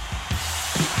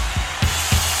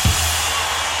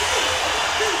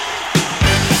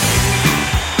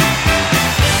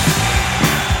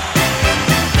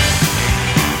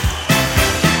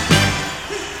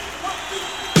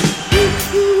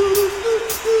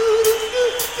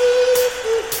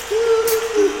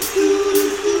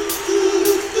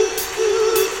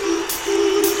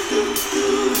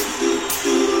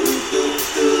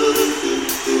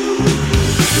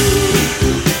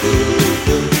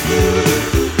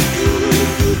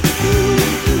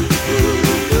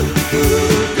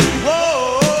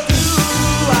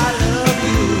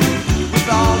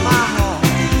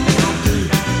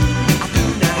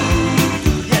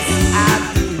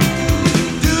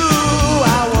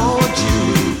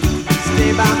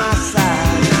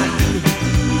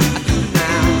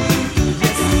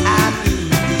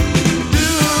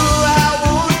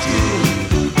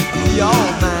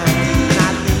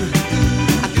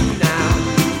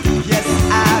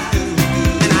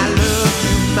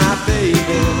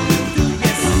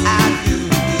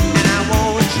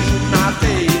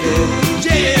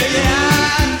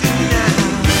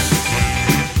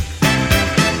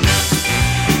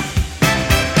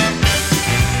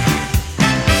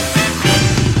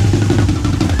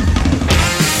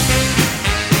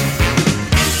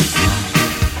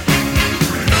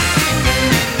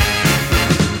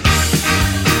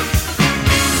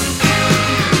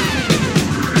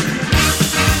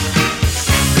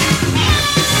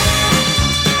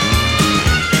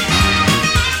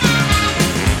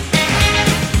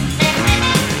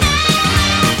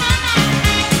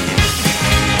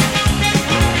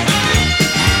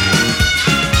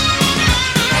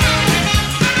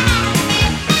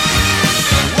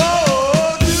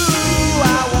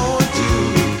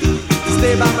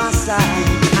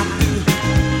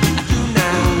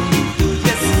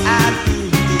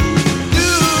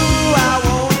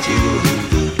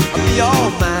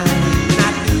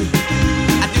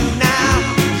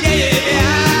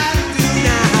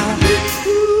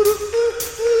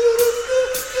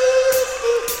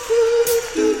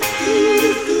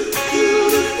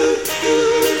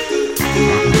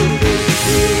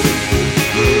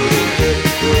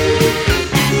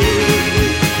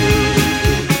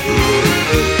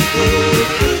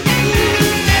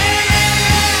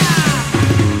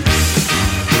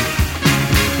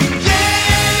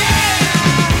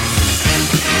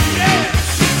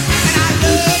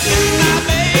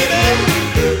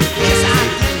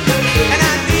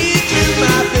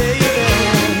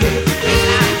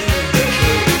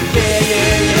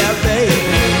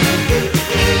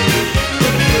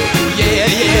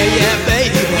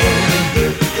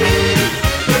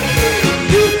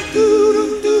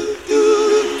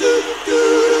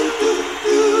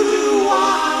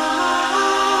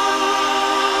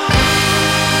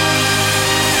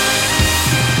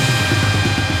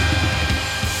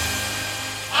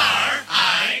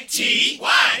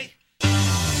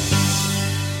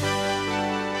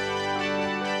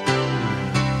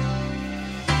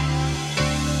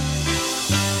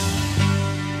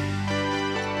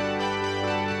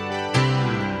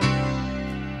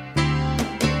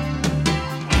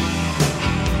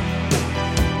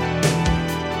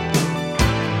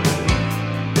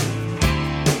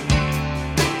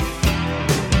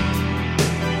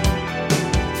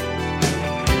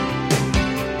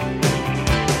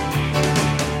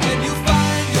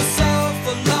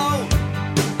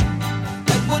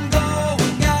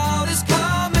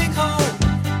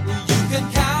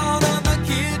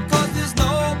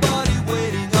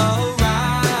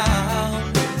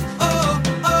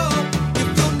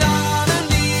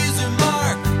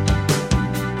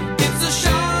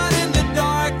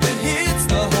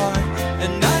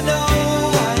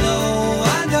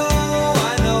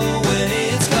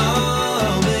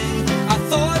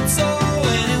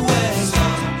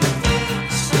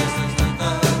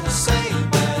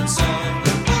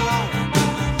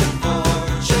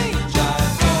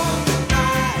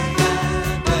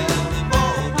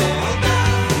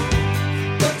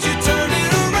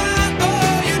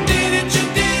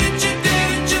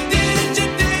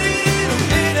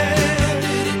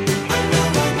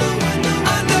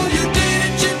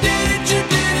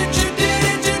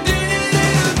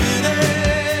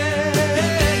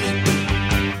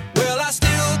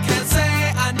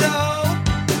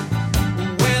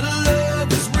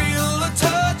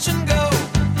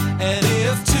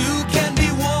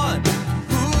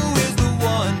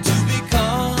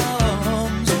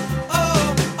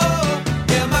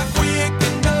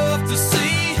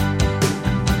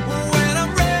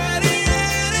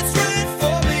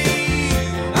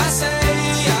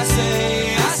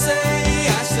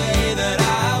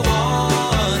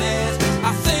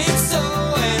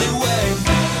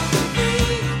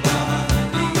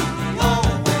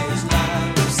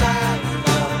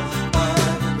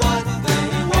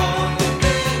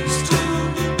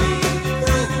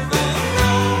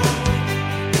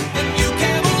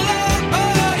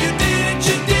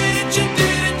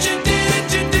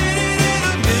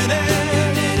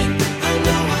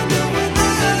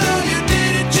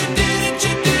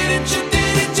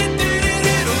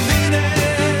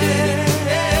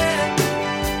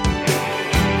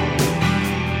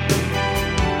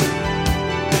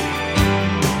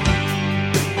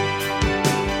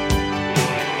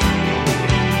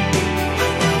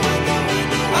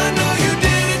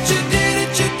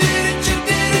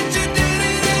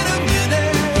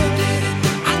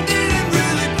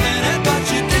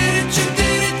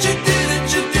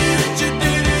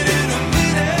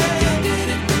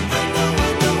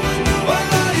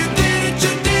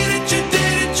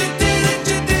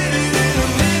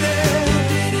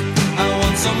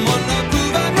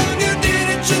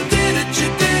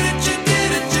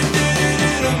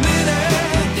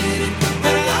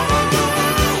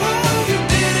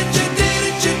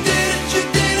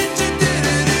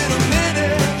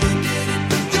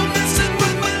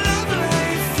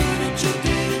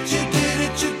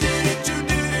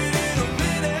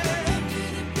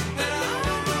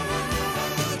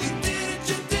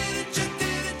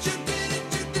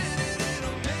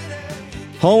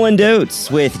 Hall & Oates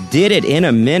with Did It in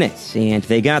a Minute, and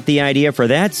they got the idea for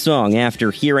that song after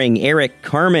hearing Eric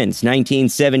Carmen's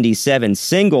 1977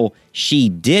 single, She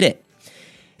Did It.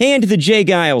 And the J.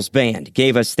 Giles Band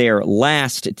gave us their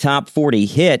last top 40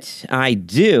 hit, I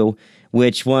Do,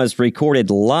 which was recorded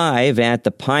live at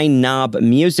the Pine Knob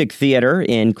Music Theater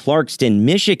in Clarkston,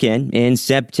 Michigan in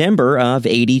September of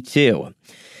 '82.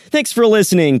 Thanks for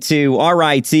listening to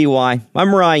RITY.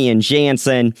 I'm Ryan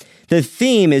Jansen. The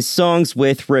theme is songs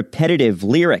with repetitive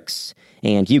lyrics,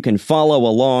 and you can follow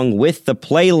along with the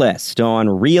playlist on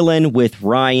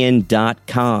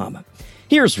reelinwithryan.com.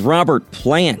 Here's Robert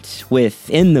Plant with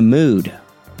In the Mood.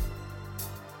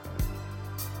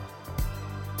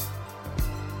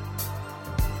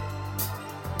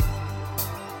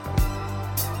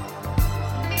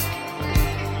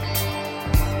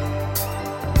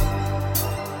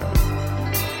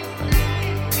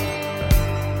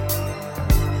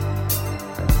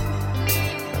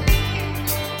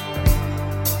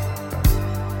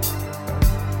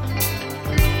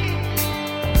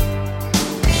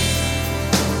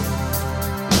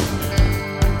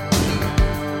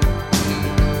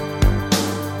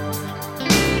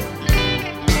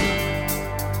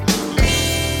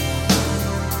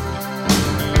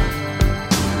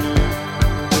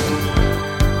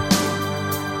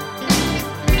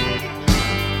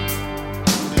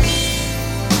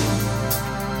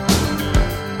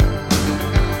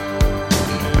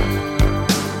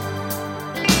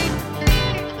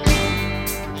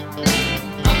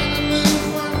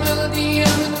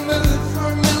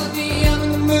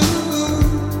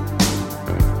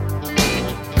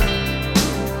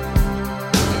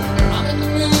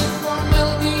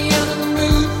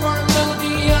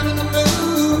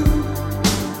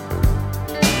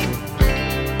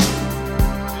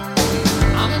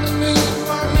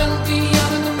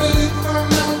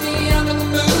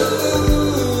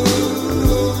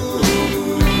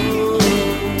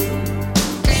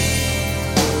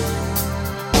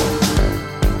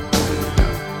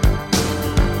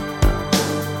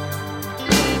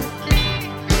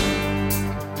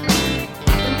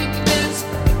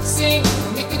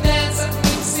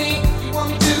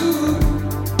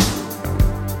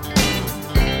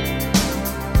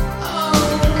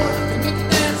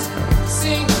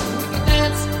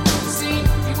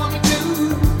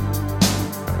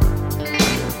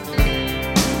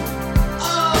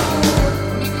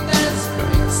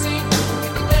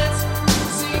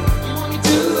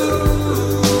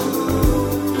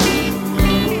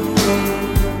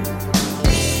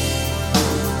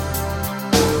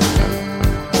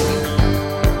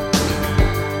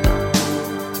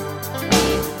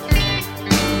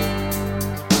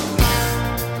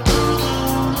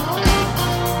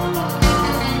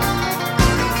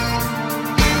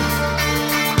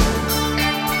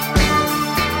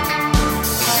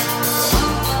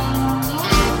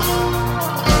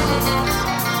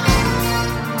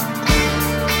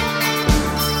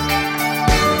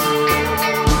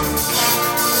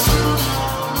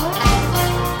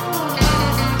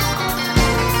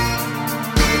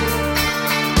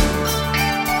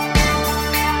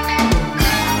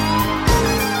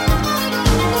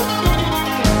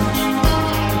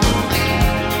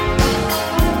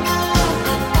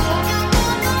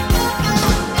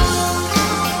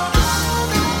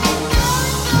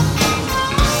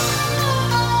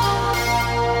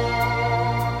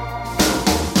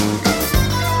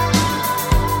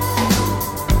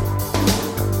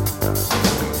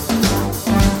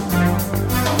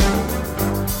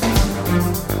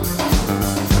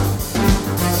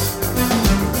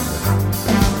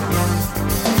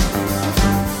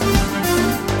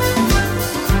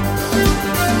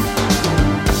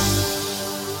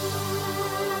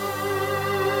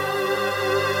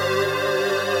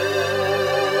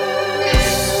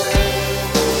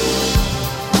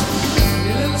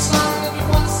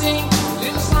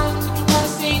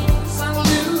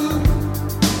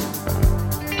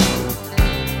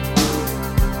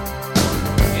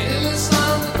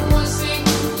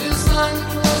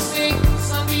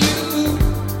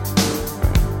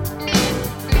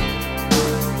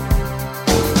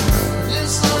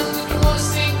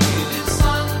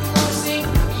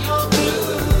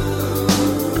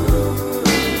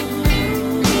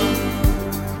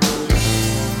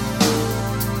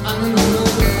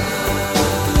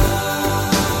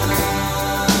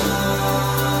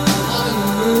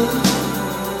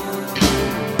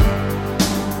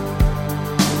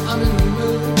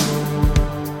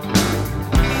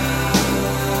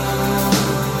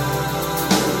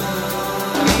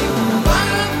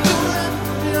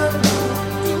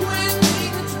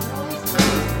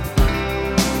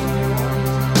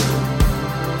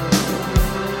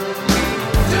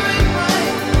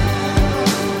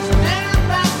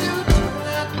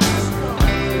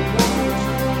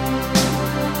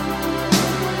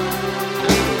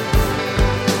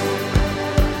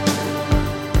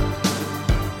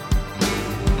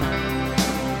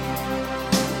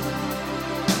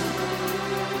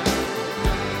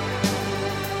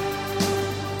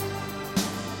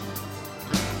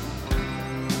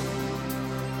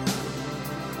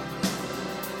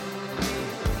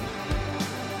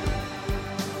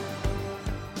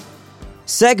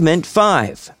 Segment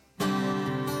 5.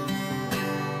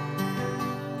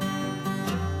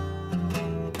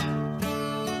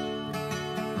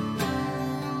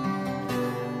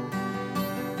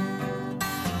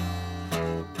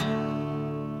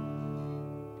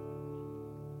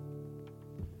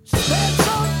 Spent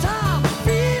some time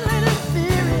feeling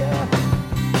inferior,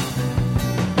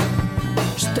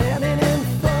 standing in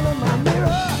front of my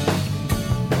mirror,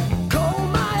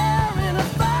 comb my hair in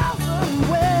 1,000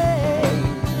 ways,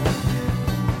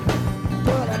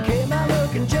 but I came out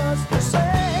looking just the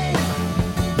same.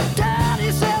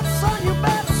 Daddy said, son, you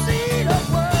better see the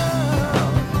world.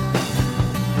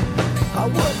 I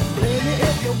wouldn't blame you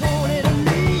if you wanted to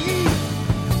leave,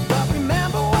 but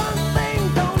remember one thing,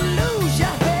 don't lose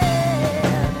your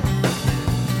head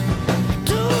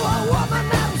to a woman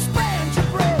that'll spread your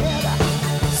bread.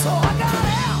 So I got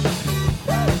out.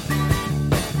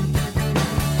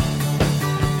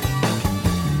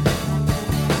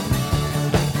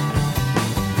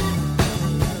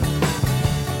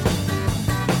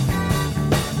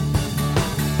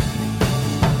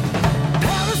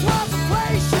 Paris was a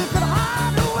place you could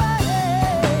hide away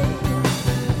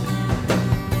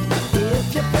if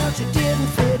you felt you didn't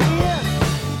fit in.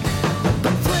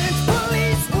 The French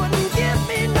police wouldn't give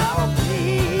me no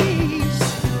peace.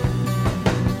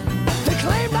 They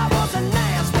claimed I was a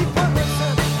nasty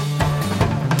person,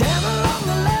 down along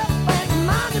the left bank,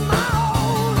 minding my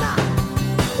own.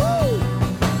 Woo!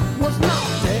 Was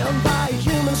knocked down by a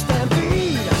human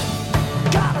stampede.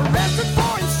 Got arrested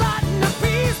for inciting a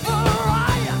peaceful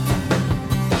riot,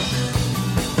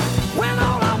 when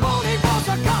all I wanted was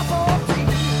a cup of tea.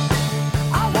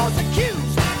 I was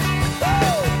accused.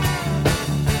 Woo!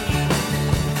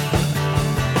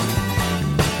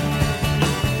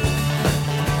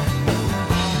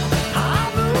 I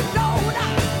moved on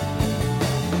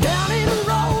down in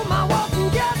Rome. I wasn't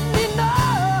getting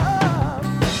enough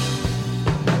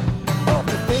of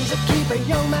the things that keep a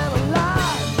young man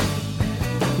alive.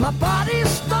 My body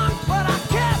stunk, but I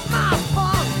kept my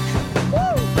funk.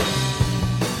 Woo!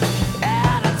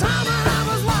 At a time when I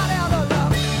was wide out of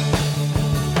luck,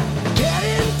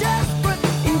 getting desperate,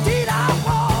 indeed I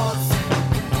was.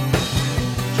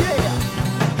 Yeah,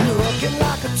 looking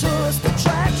like a tourist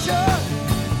attraction.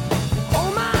 Oh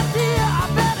my dear, I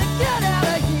better get out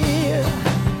of here.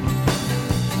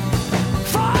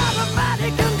 For the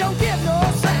Vatican don't give no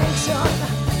sanction.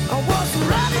 I wasn't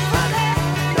ready for that.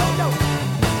 No, no.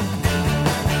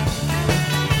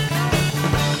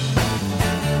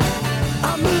 I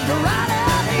moved right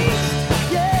out east.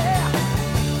 Yeah.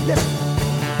 Listen,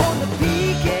 on the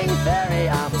Peking ferry,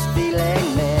 I was feeling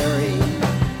merry.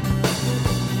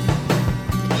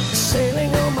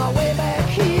 Sailing on my way back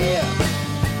here,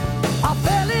 I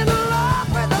fell in love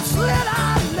with a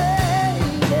slit-eyed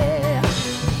lady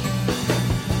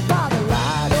by the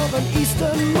light of an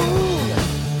eastern moon.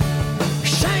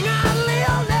 Shanghai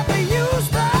Lil never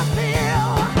used the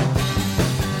pill.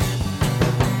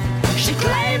 She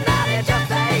claimed that it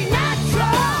just ain't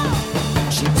natural.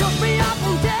 She took me up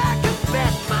on deck and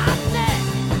bit my neck.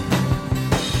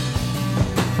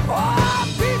 Oh,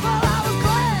 people, I was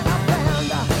glad I found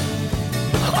her.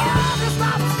 Oh, just I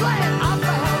was glad I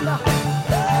found her.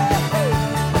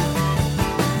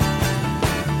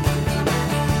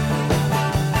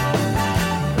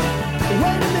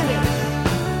 Wait a minute.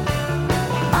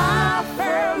 I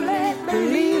firmly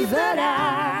believe that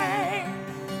I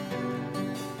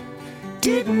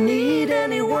didn't need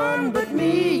anyone but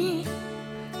me.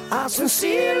 I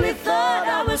sincerely thought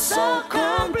I was so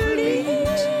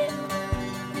complete.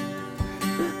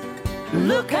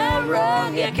 Look how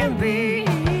wrong it can be.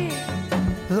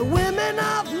 The women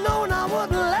I've known, I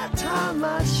wouldn't let tie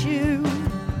my shoe.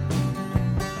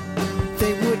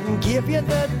 They wouldn't give you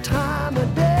the time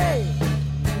of day,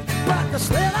 but the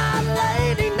slit-eyed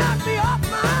lady knocked me off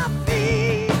my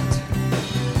feet.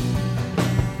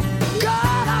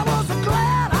 God, I was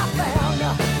glad I found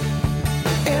her.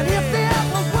 And if there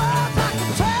was words I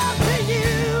could tell to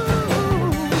you,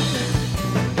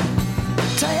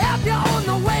 to help you on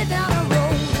the way down the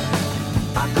road,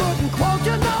 I couldn't quote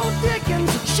you no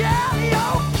Dickens or Shelley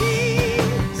O'Keefe.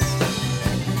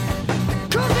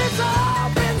 'Cause it's all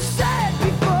been said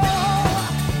before.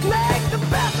 Make the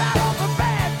best out of a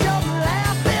bad joke,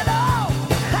 laugh it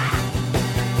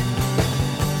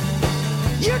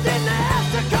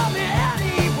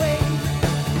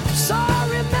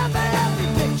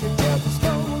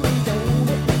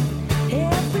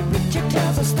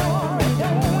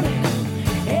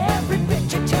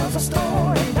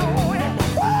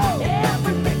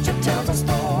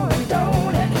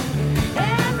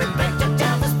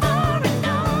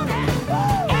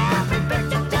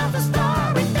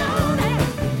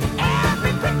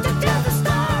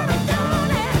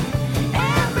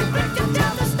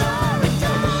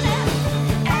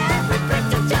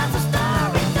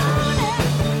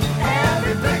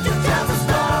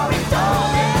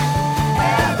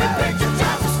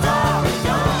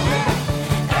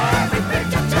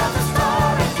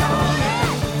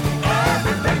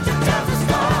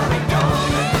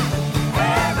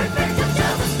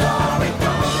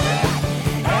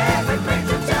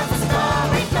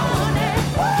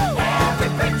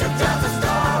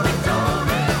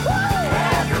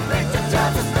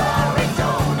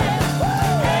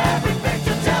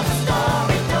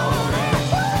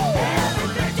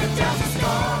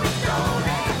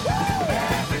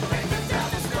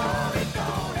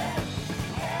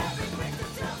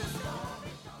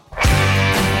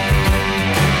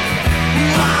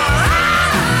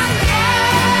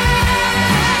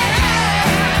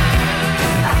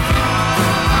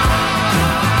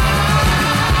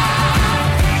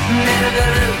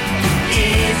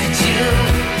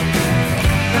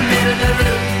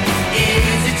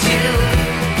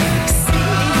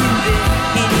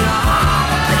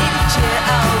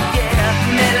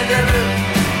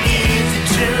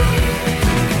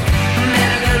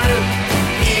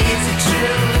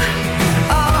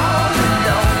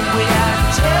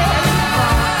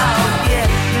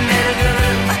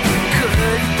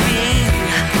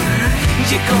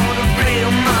You're gonna bring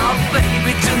my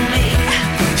baby to me.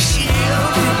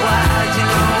 She'll be wild, you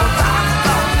know. I'm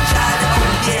gonna try to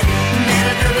forget.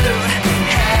 Melody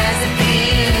has it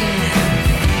been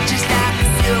just like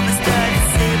a silver-studded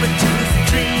saber-tooth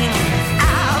dream.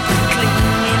 I'll be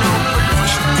cleaning on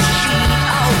pollution machine.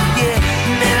 Oh yeah,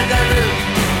 Melody,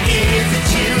 is it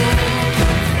you?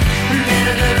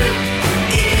 Melody,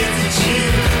 is it you?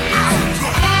 Oh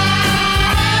yeah.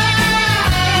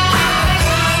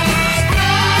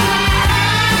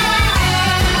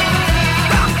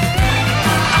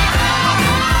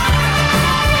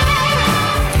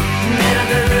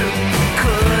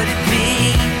 Could it be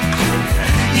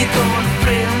you're gonna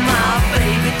bring my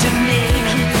baby to me?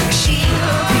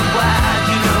 She'll be wild,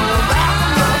 you know.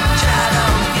 I'm gonna try to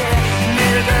get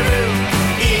Melody,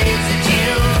 is it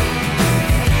you?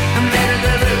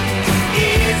 Melody,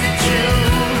 is it you?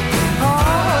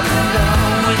 All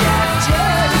alone without a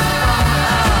telephone.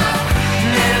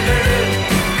 Melody,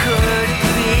 could it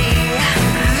be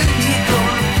you're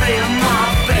gonna bring my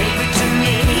baby to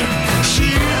me? She'll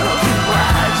be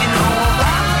wild, you know.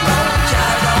 I'm gonna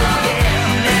try to get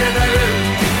Melody,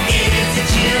 is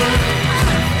it you?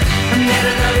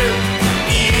 Melody,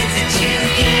 is it you?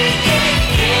 Yeah, yeah,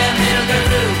 yeah.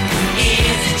 Melody,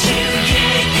 is it you?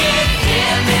 Yeah, yeah,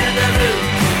 yeah. Melody,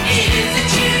 is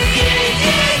it you? Yeah,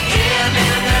 yeah, yeah.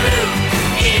 Melody,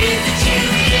 is it you?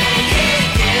 Yeah, yeah,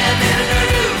 yeah.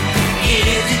 Melody, is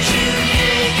it you?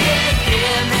 Yeah, yeah,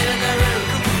 yeah. Melody,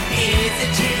 is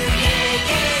it you? Yeah,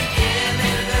 yeah, yeah.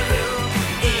 Melody,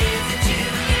 is it you?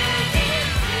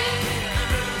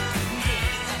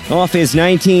 Off his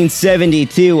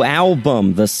 1972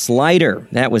 album, The Slider,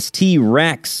 that was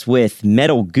T-Rex with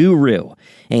Metal Guru.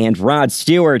 And Rod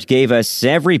Stewart gave us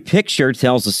Every Picture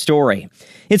Tells a Story.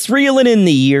 It's reeling in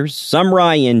the years. I'm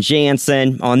Ryan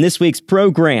Jansen. On this week's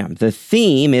program, the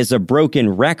theme is a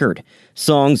broken record,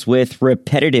 songs with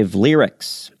repetitive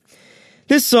lyrics.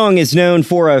 This song is known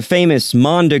for a famous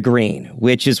mondegreen,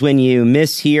 which is when you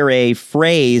mishear a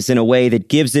phrase in a way that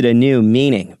gives it a new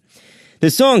meaning. The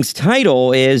song's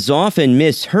title is often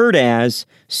misheard as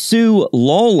Sue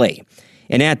Lawley,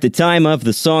 and at the time of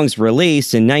the song's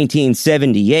release in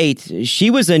 1978,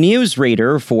 she was a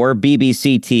newsreader for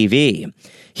BBC TV.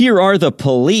 Here are the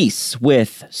Police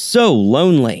with So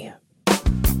Lonely.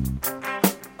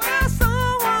 Well,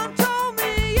 someone told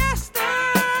me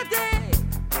yesterday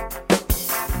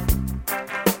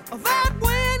that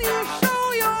when you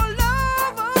show your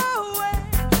love away,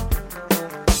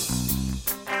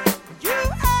 you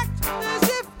act as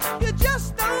if you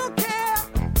just don't care.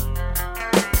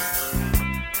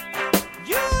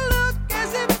 You look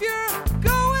as if you're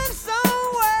going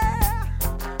somewhere,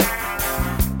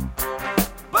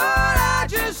 but I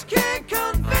just can't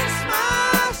convince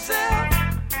myself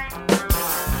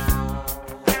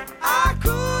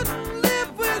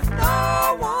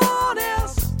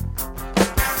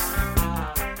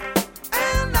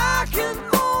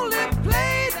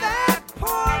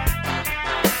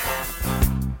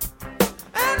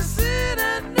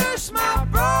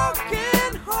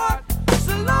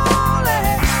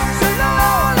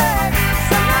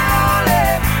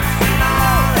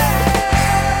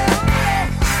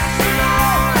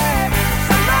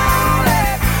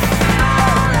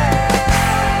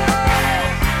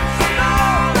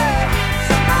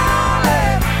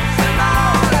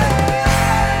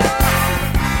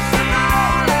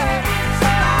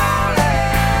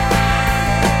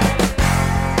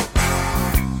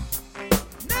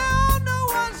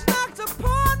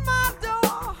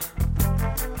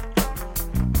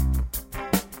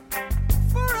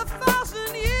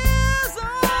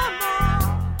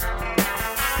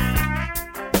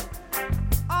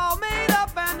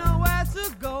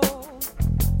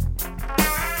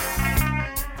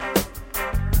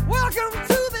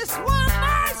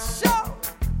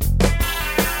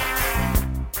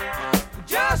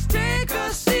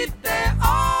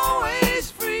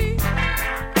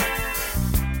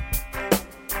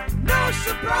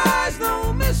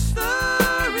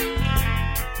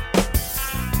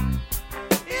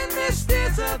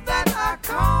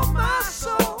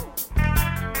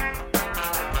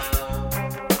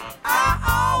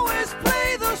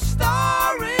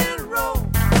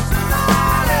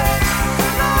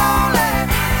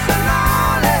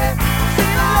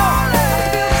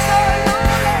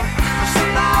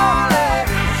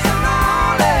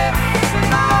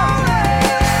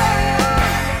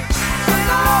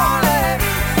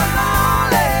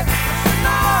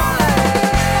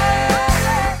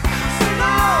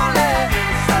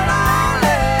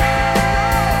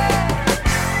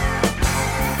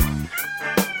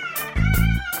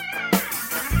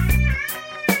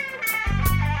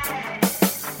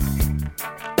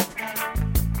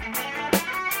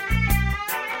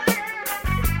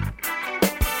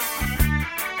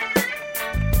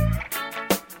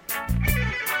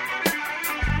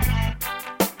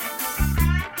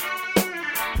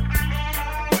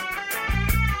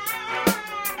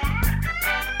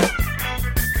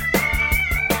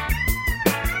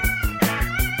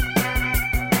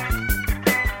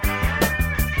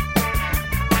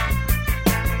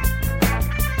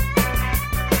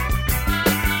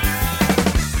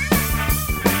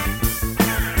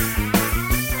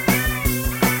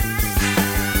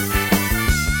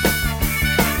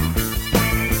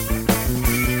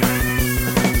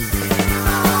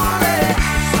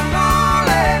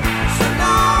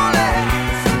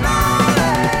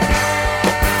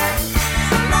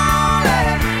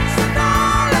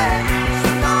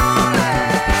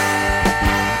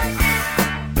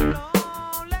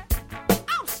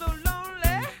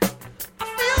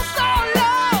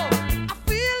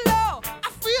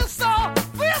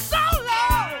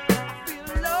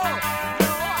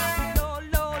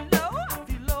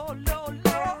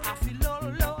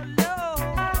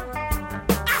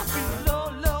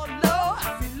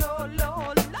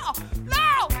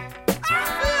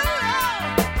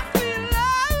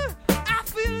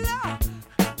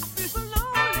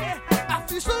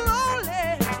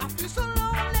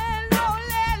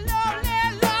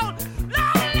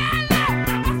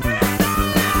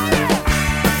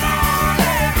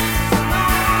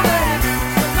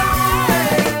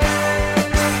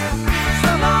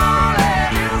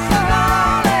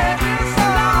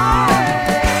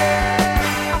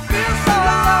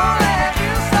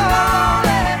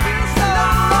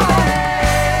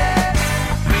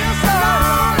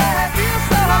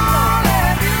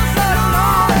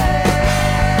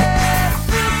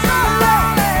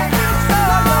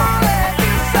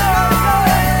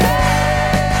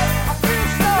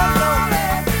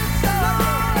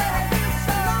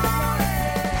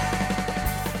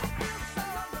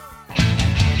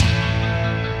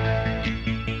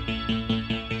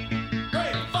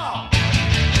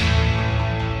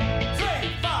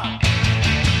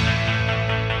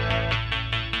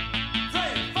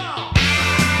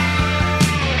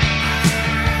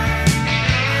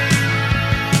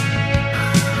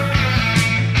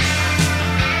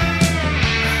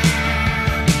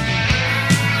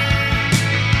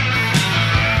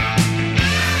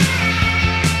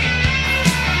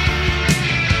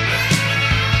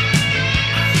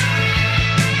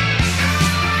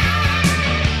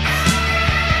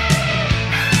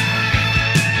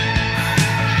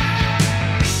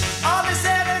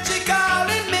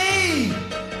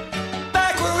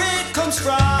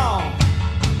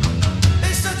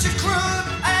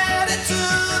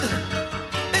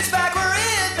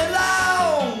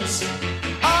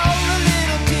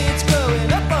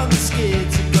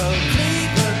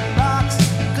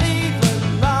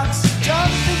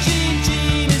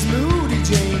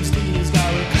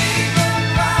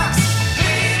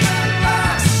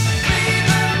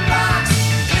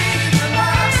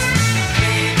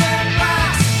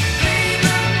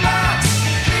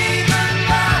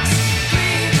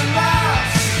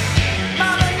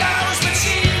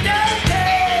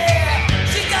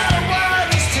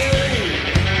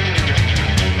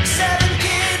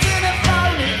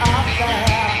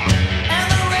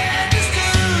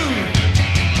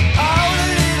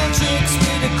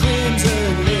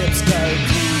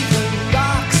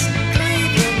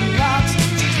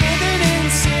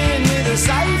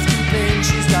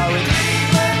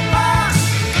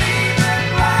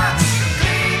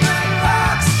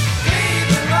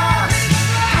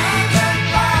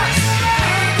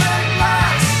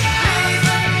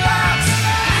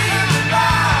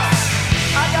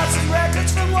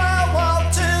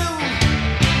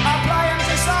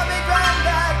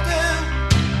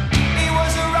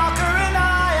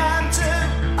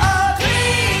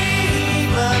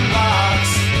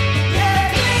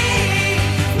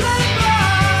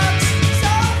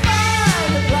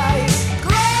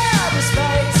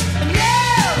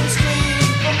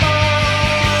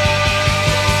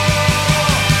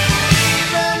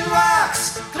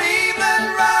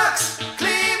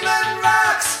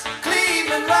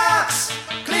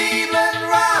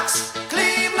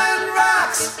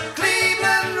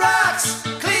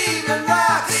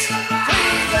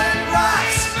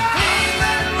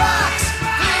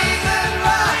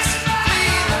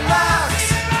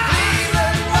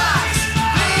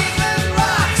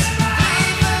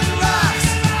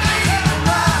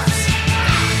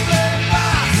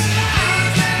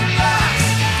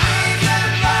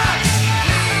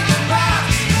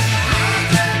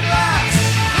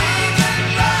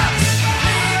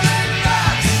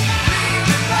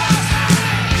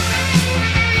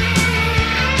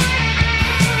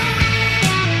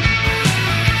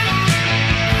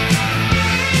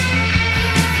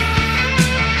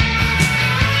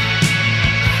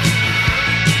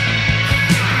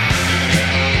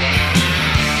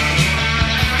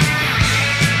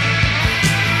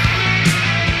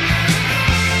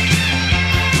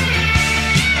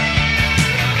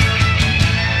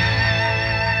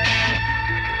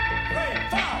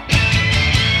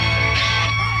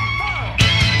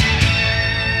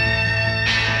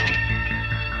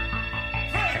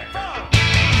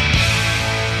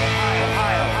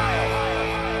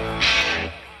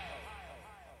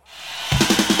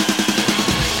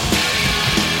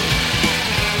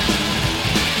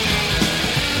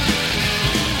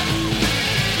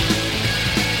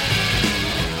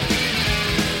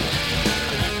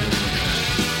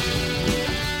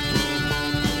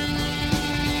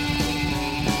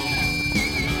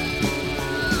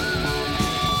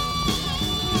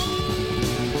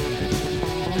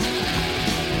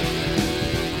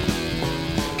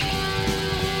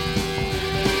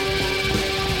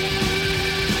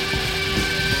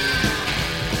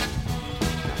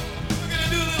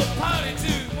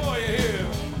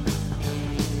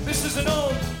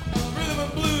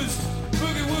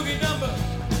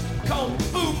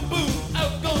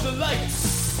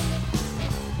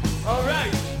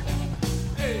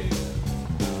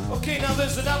Now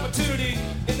there's an opportunity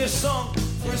in this song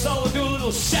for us all to do a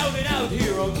little shouting out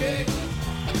here, okay?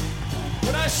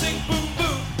 When I sing boom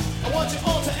boom, I want you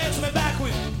all to answer me back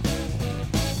with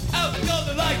out go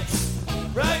the lights,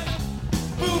 right?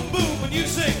 Boom boom when you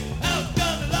sing out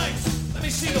go the lights. Let me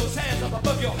see those hands up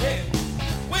above your head.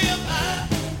 Way up high,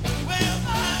 way up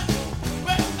high,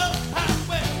 way up high,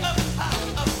 way up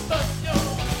high above your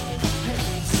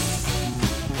heads.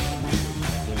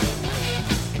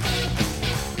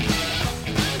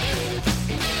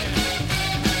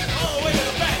 All the way to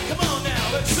the back, come on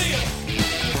now, let's see it.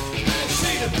 Let's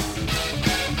see it.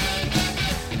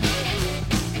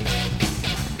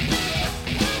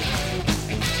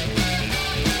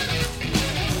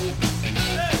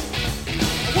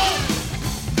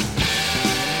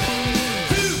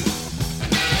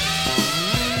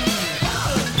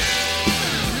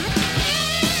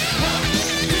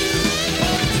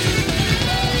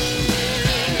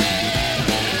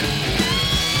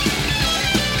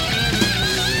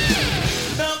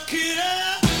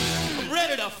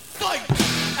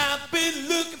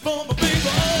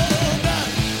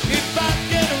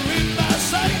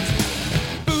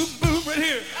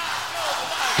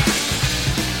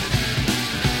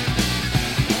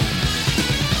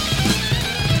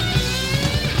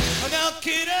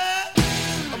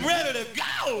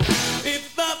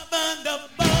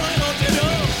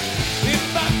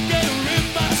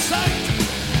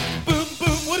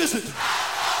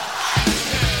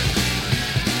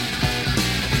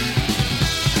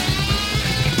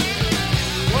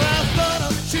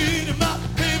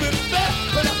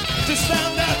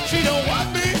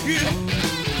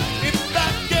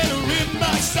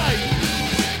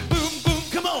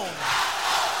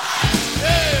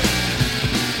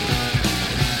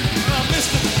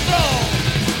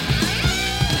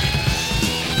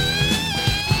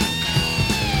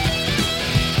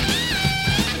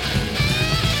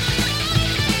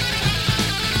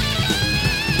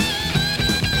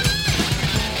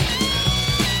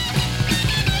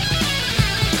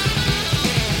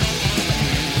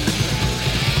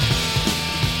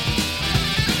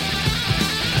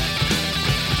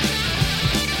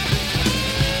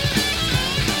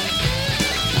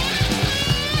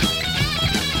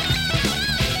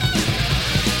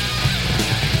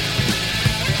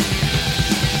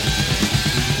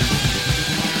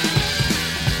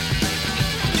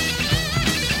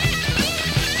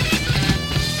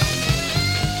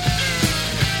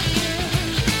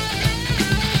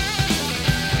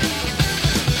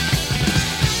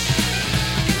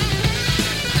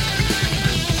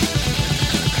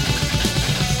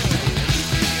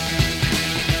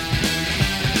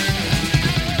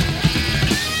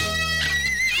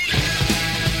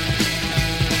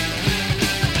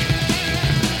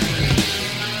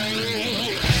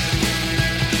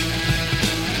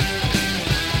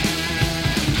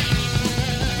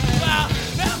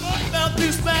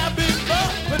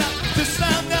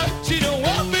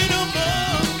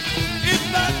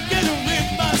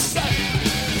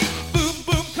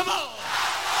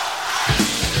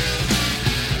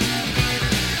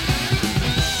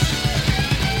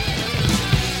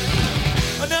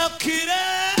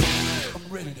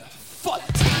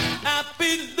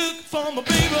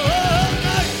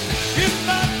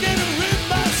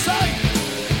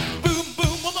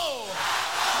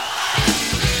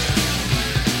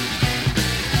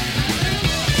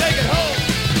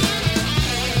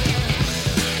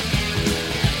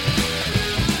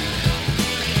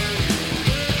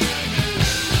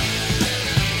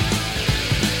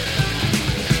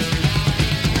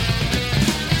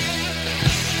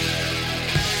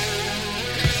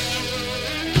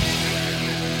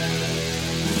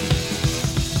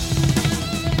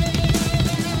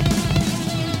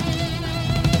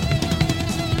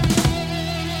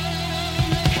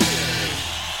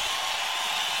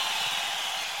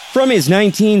 From his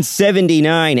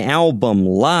 1979 album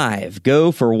Live,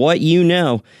 Go For What You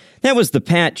Know, that was the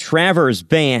Pat Travers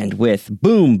Band with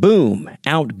Boom Boom,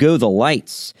 Out Go the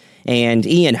Lights, and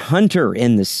Ian Hunter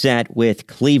in the set with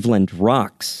Cleveland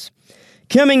Rocks.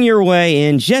 Coming your way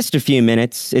in just a few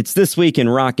minutes, it's This Week in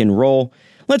Rock and Roll.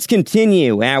 Let's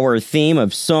continue our theme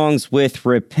of songs with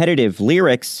repetitive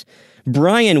lyrics.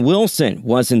 Brian Wilson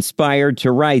was inspired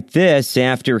to write this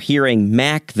after hearing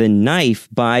Mac the Knife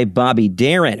by Bobby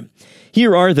Darin.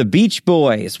 Here are the Beach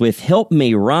Boys with Help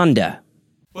Me Rhonda.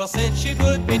 Well, since she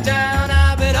put me down,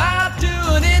 I've been out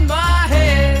doing in my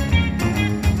head.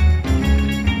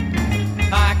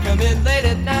 I come in late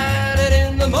at night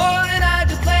and in the morning I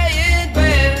just lay in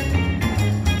bed.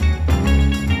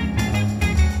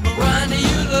 But Rhonda,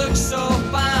 you look so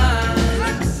fine,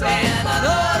 and I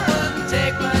know it wouldn't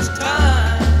take much time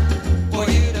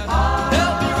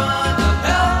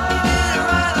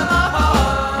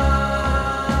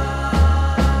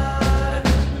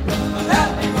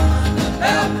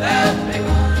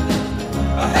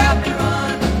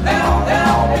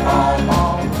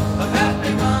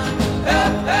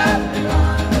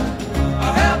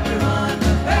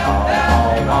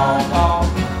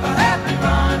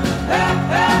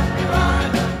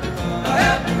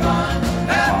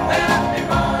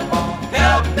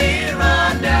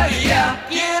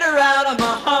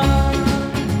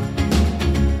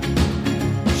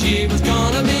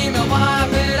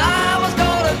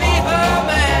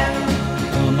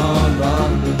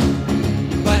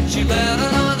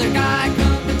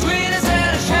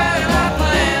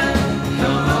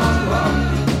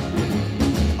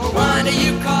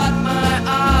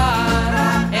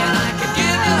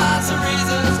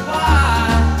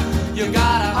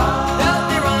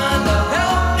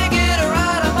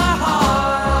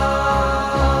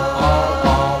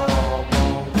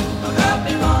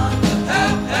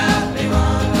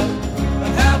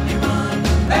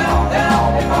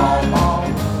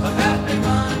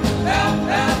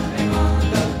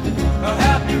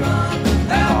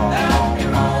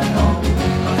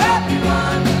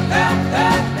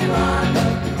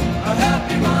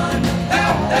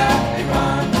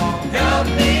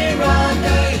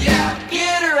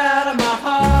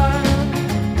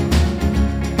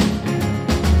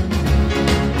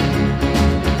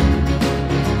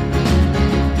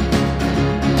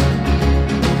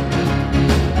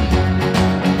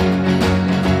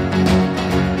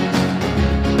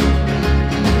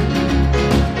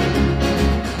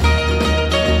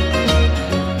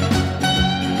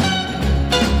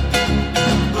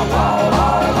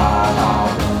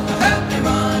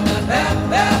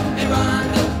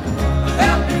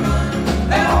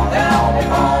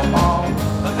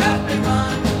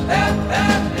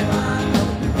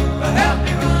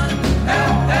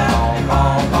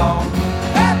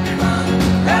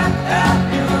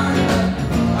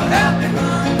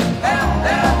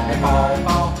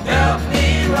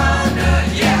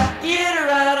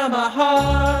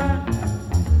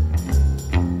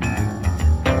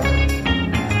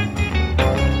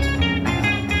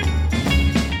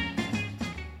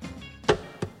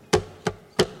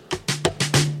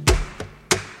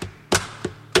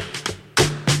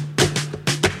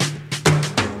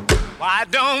Why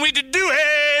don't we do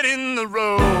it in the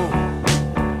road?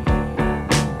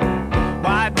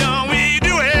 Why don't we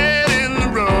do it in the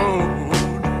road?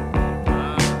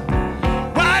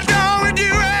 Why don't we do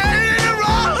it in the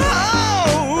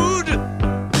road?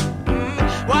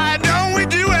 Why don't we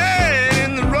do it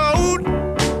in the road?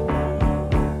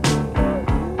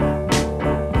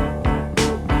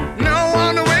 No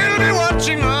one will be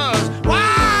watching us.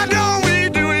 Why don't we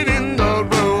do it in the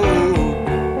road?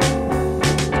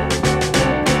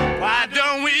 Why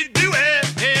don't we do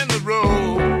it in the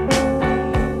road?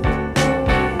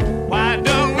 Why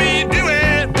don't we do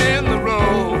it in the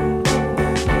road?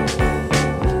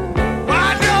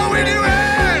 Why don't we do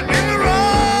it in the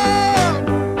road?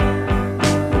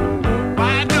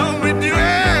 Why don't we do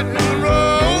it in the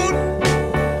road?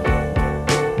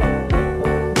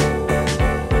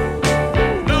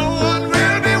 No one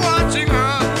will be watching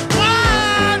us.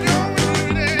 Why don't we do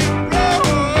it in the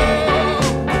road?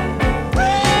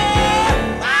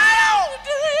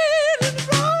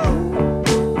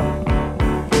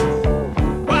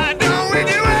 Why don't we do it in the road? Why don't we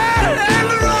do it in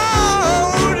the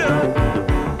road?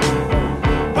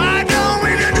 Why don't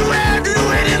we do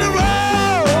it in the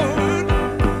road?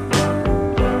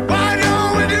 Why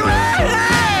don't we do it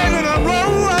in the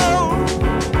road?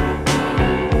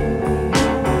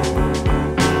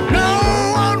 No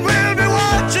one will be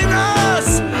watching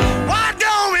us. Why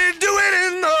don't we do it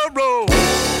in the road?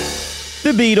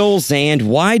 The Beatles and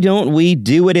Why Don't We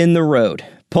Do It in the Road.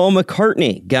 Paul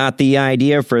McCartney got the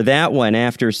idea for that one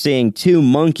after seeing two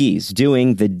monkeys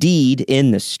doing the deed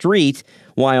in the street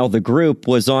while the group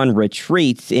was on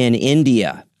retreat in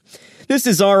India. This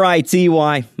is RITY.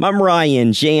 I'm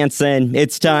Ryan Jansen.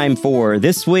 It's time for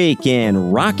This Week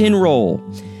in Rock and Roll.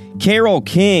 Carole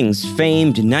King's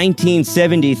famed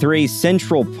 1973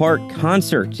 Central Park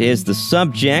concert is the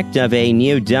subject of a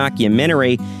new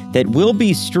documentary that will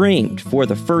be streamed for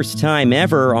the first time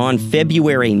ever on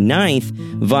February 9th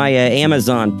via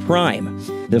Amazon Prime.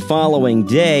 The following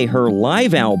day, her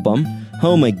live album,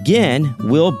 Home Again,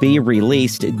 will be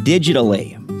released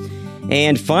digitally.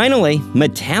 And finally,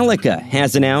 Metallica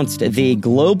has announced the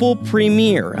global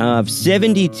premiere of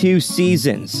 72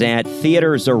 Seasons at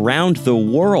theaters around the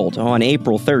world on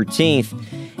April 13th.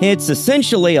 It's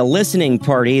essentially a listening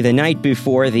party the night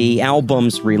before the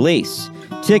album's release.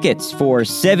 Tickets for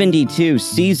 72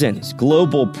 Seasons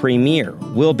global premiere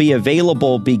will be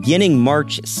available beginning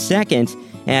March 2nd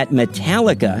at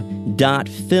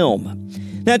metallica.film.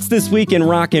 That's This Week in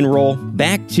Rock and Roll.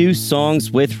 Back to songs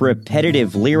with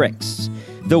repetitive lyrics.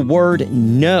 The word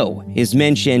no is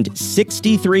mentioned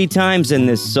 63 times in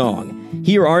this song.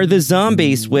 Here are the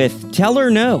Zombies with Tell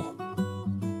Her No.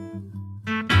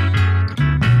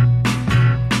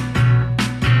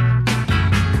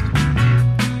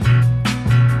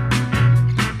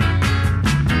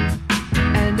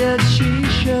 And if she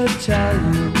should tell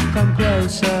you, come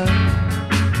closer.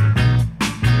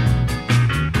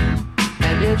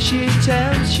 And if she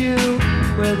tempts you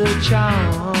with a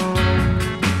charm,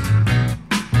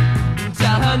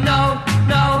 tell her no,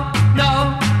 no,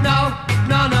 no, no,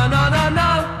 no, no, no, no,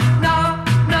 no, no,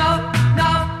 no,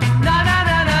 no, no,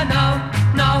 no,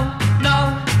 no, no,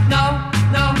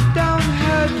 no. Don't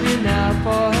hurt me now,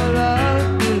 for her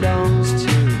love belongs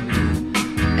to me.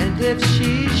 And if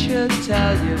she should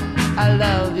tell you, I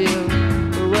love you,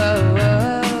 whoa,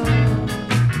 whoa.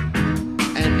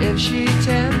 And if she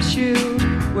tempts you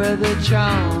with a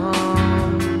charm,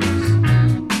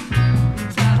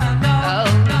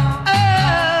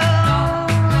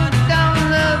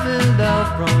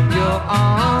 from your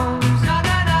arms.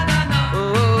 Oh, oh,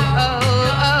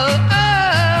 oh,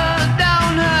 oh,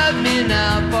 don't hurt me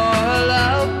now, for her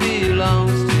love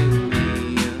belongs to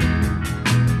me.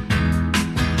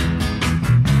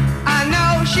 I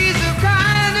know she's the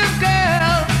kind of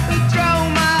girl who throw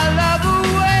my love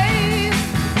away,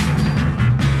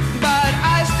 but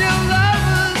I still love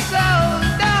her so.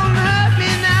 Don't hurt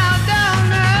me now, don't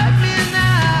hurt me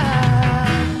now.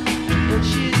 But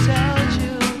she tells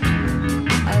you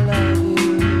I love you.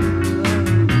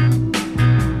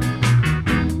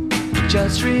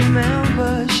 Just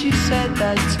remember she said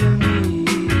that to me.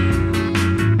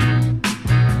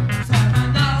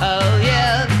 Oh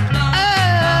yeah.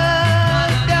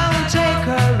 Don't take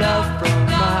her love from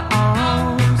my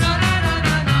arms.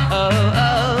 Oh,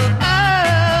 oh,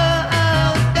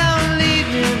 oh, don't leave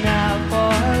me now,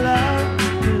 for her love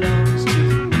belongs to me.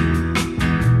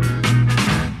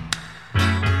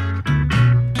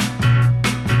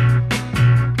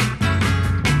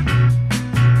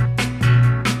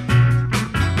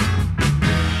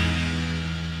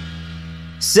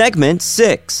 Segment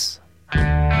 6.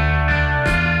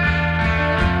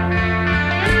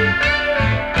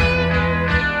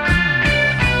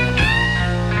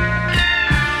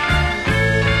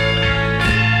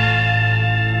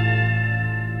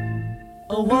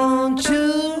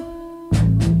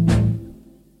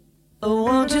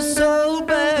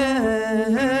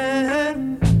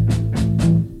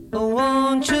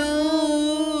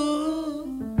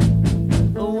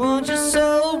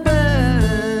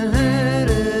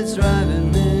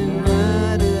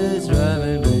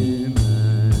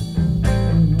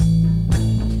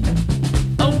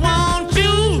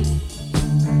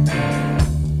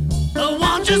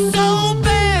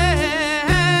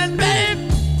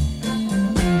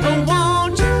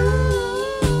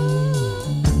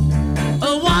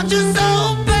 want you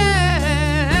so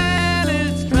bad,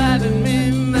 it's driving me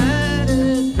mad,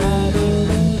 it's driving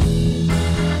me.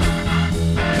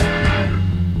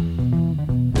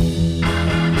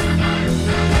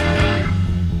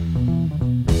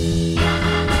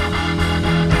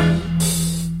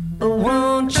 I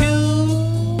want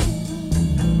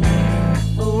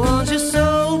you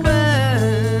so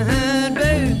bad,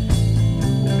 babe.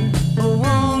 I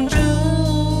want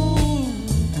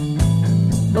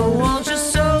you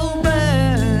so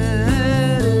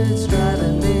bad. It's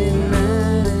driving me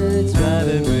mad, it's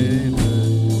driving me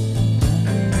mad.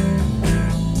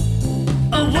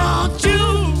 I want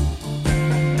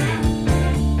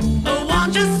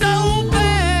you so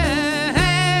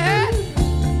bad.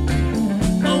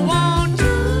 I want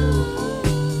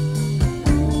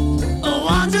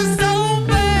you so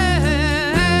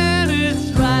bad.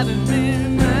 It's driving me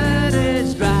mad,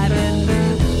 it's driving me.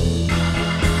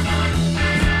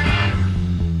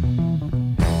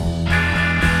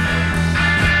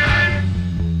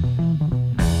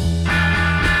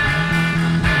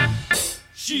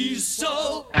 She's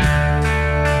so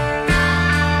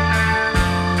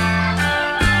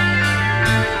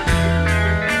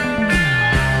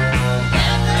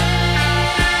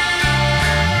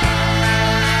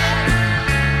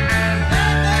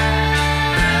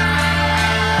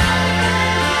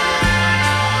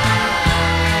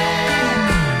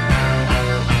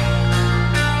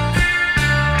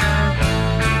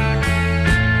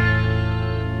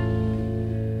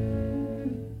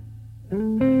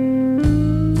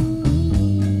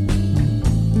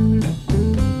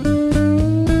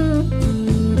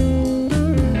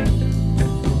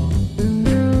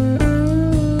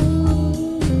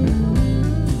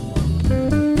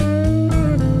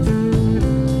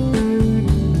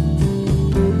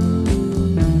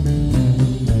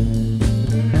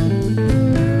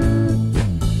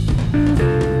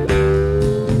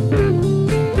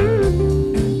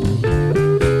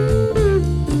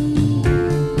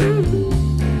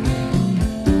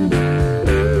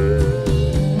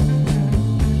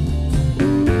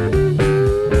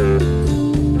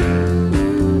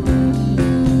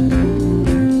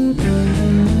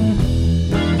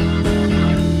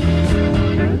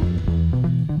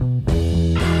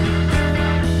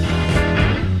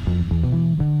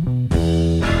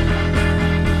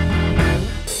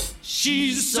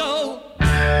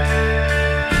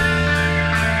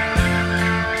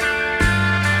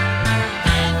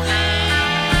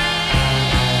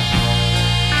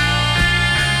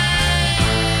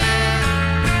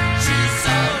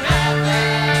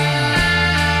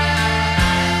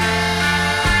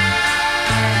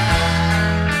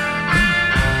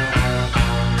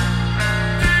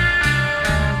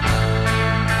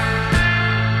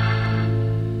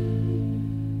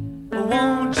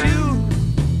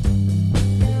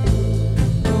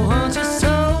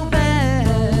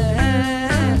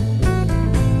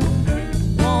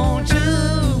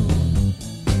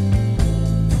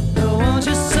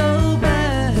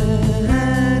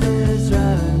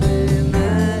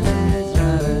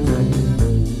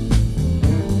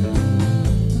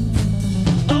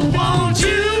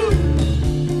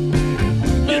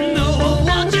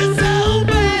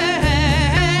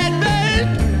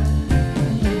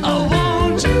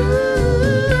you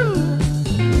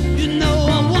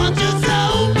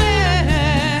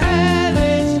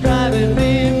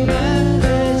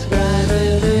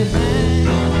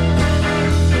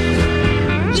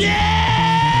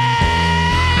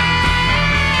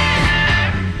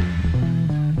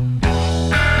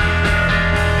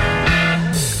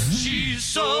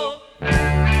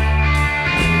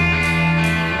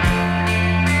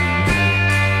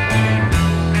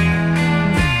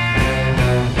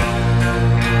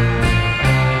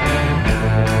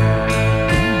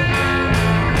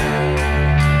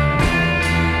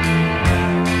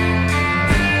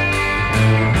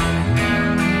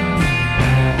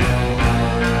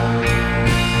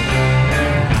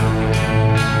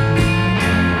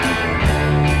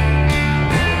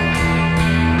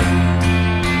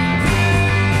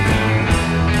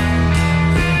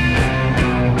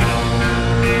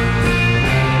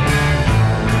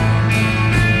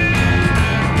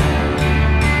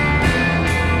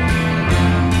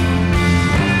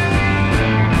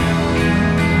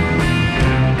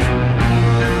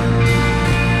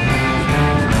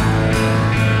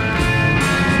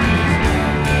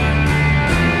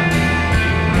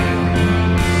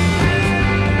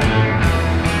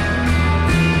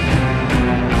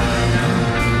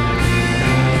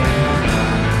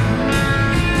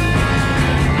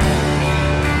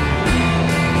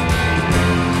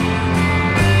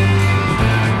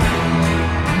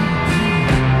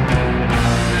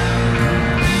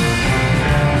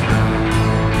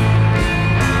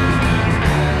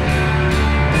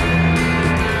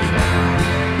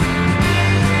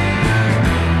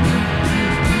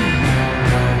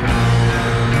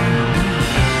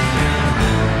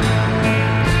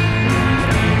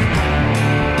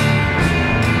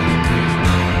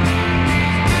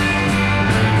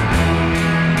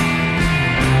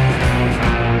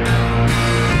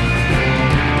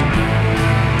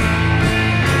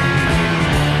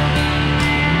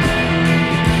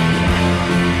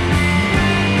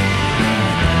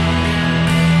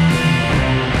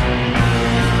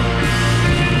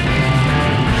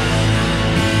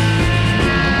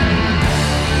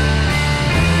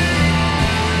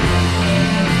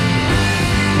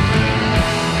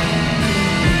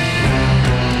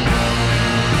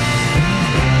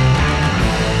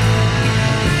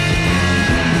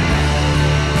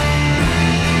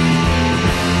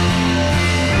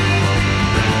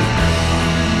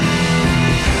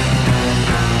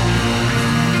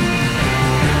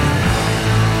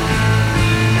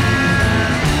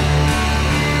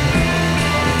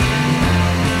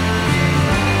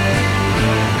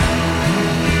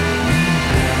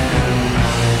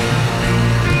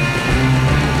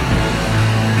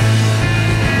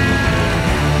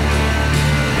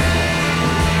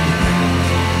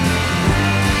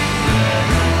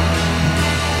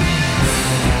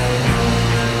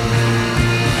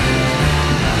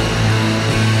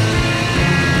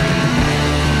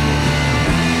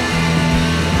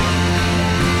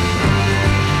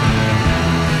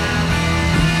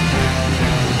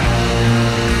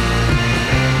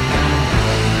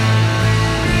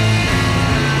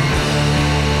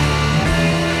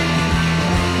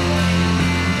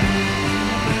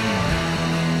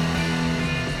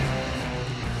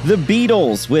The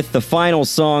Beatles with the final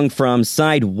song from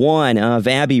side 1 of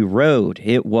Abbey Road.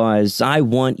 It was I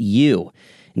Want You.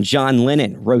 John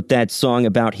Lennon wrote that song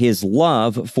about his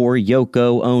love for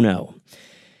Yoko Ono.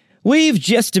 We've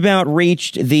just about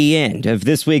reached the end of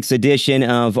this week's edition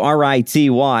of RITY.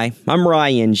 I'm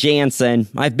Ryan Jansen.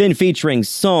 I've been featuring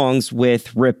songs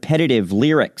with repetitive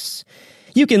lyrics.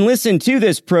 You can listen to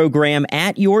this program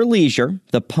at your leisure.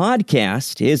 The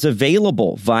podcast is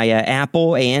available via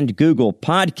Apple and Google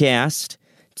Podcast,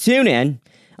 TuneIn,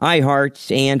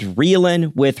 iHeart, and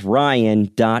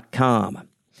ReelinWithRyan.com.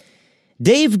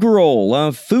 Dave Grohl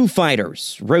of Foo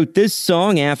Fighters wrote this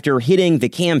song after hitting the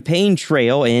campaign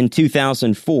trail in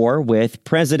 2004 with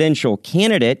presidential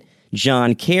candidate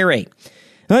John Kerry.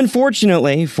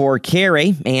 Unfortunately for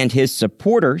Kerry and his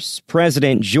supporters,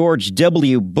 President George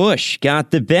W. Bush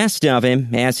got the best of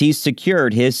him as he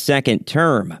secured his second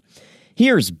term.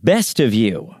 Here's Best of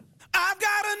You. I've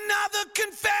got another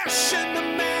confession to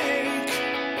make.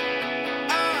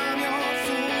 I'm your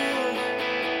fool.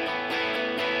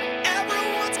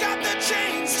 Everyone's got the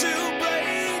chains to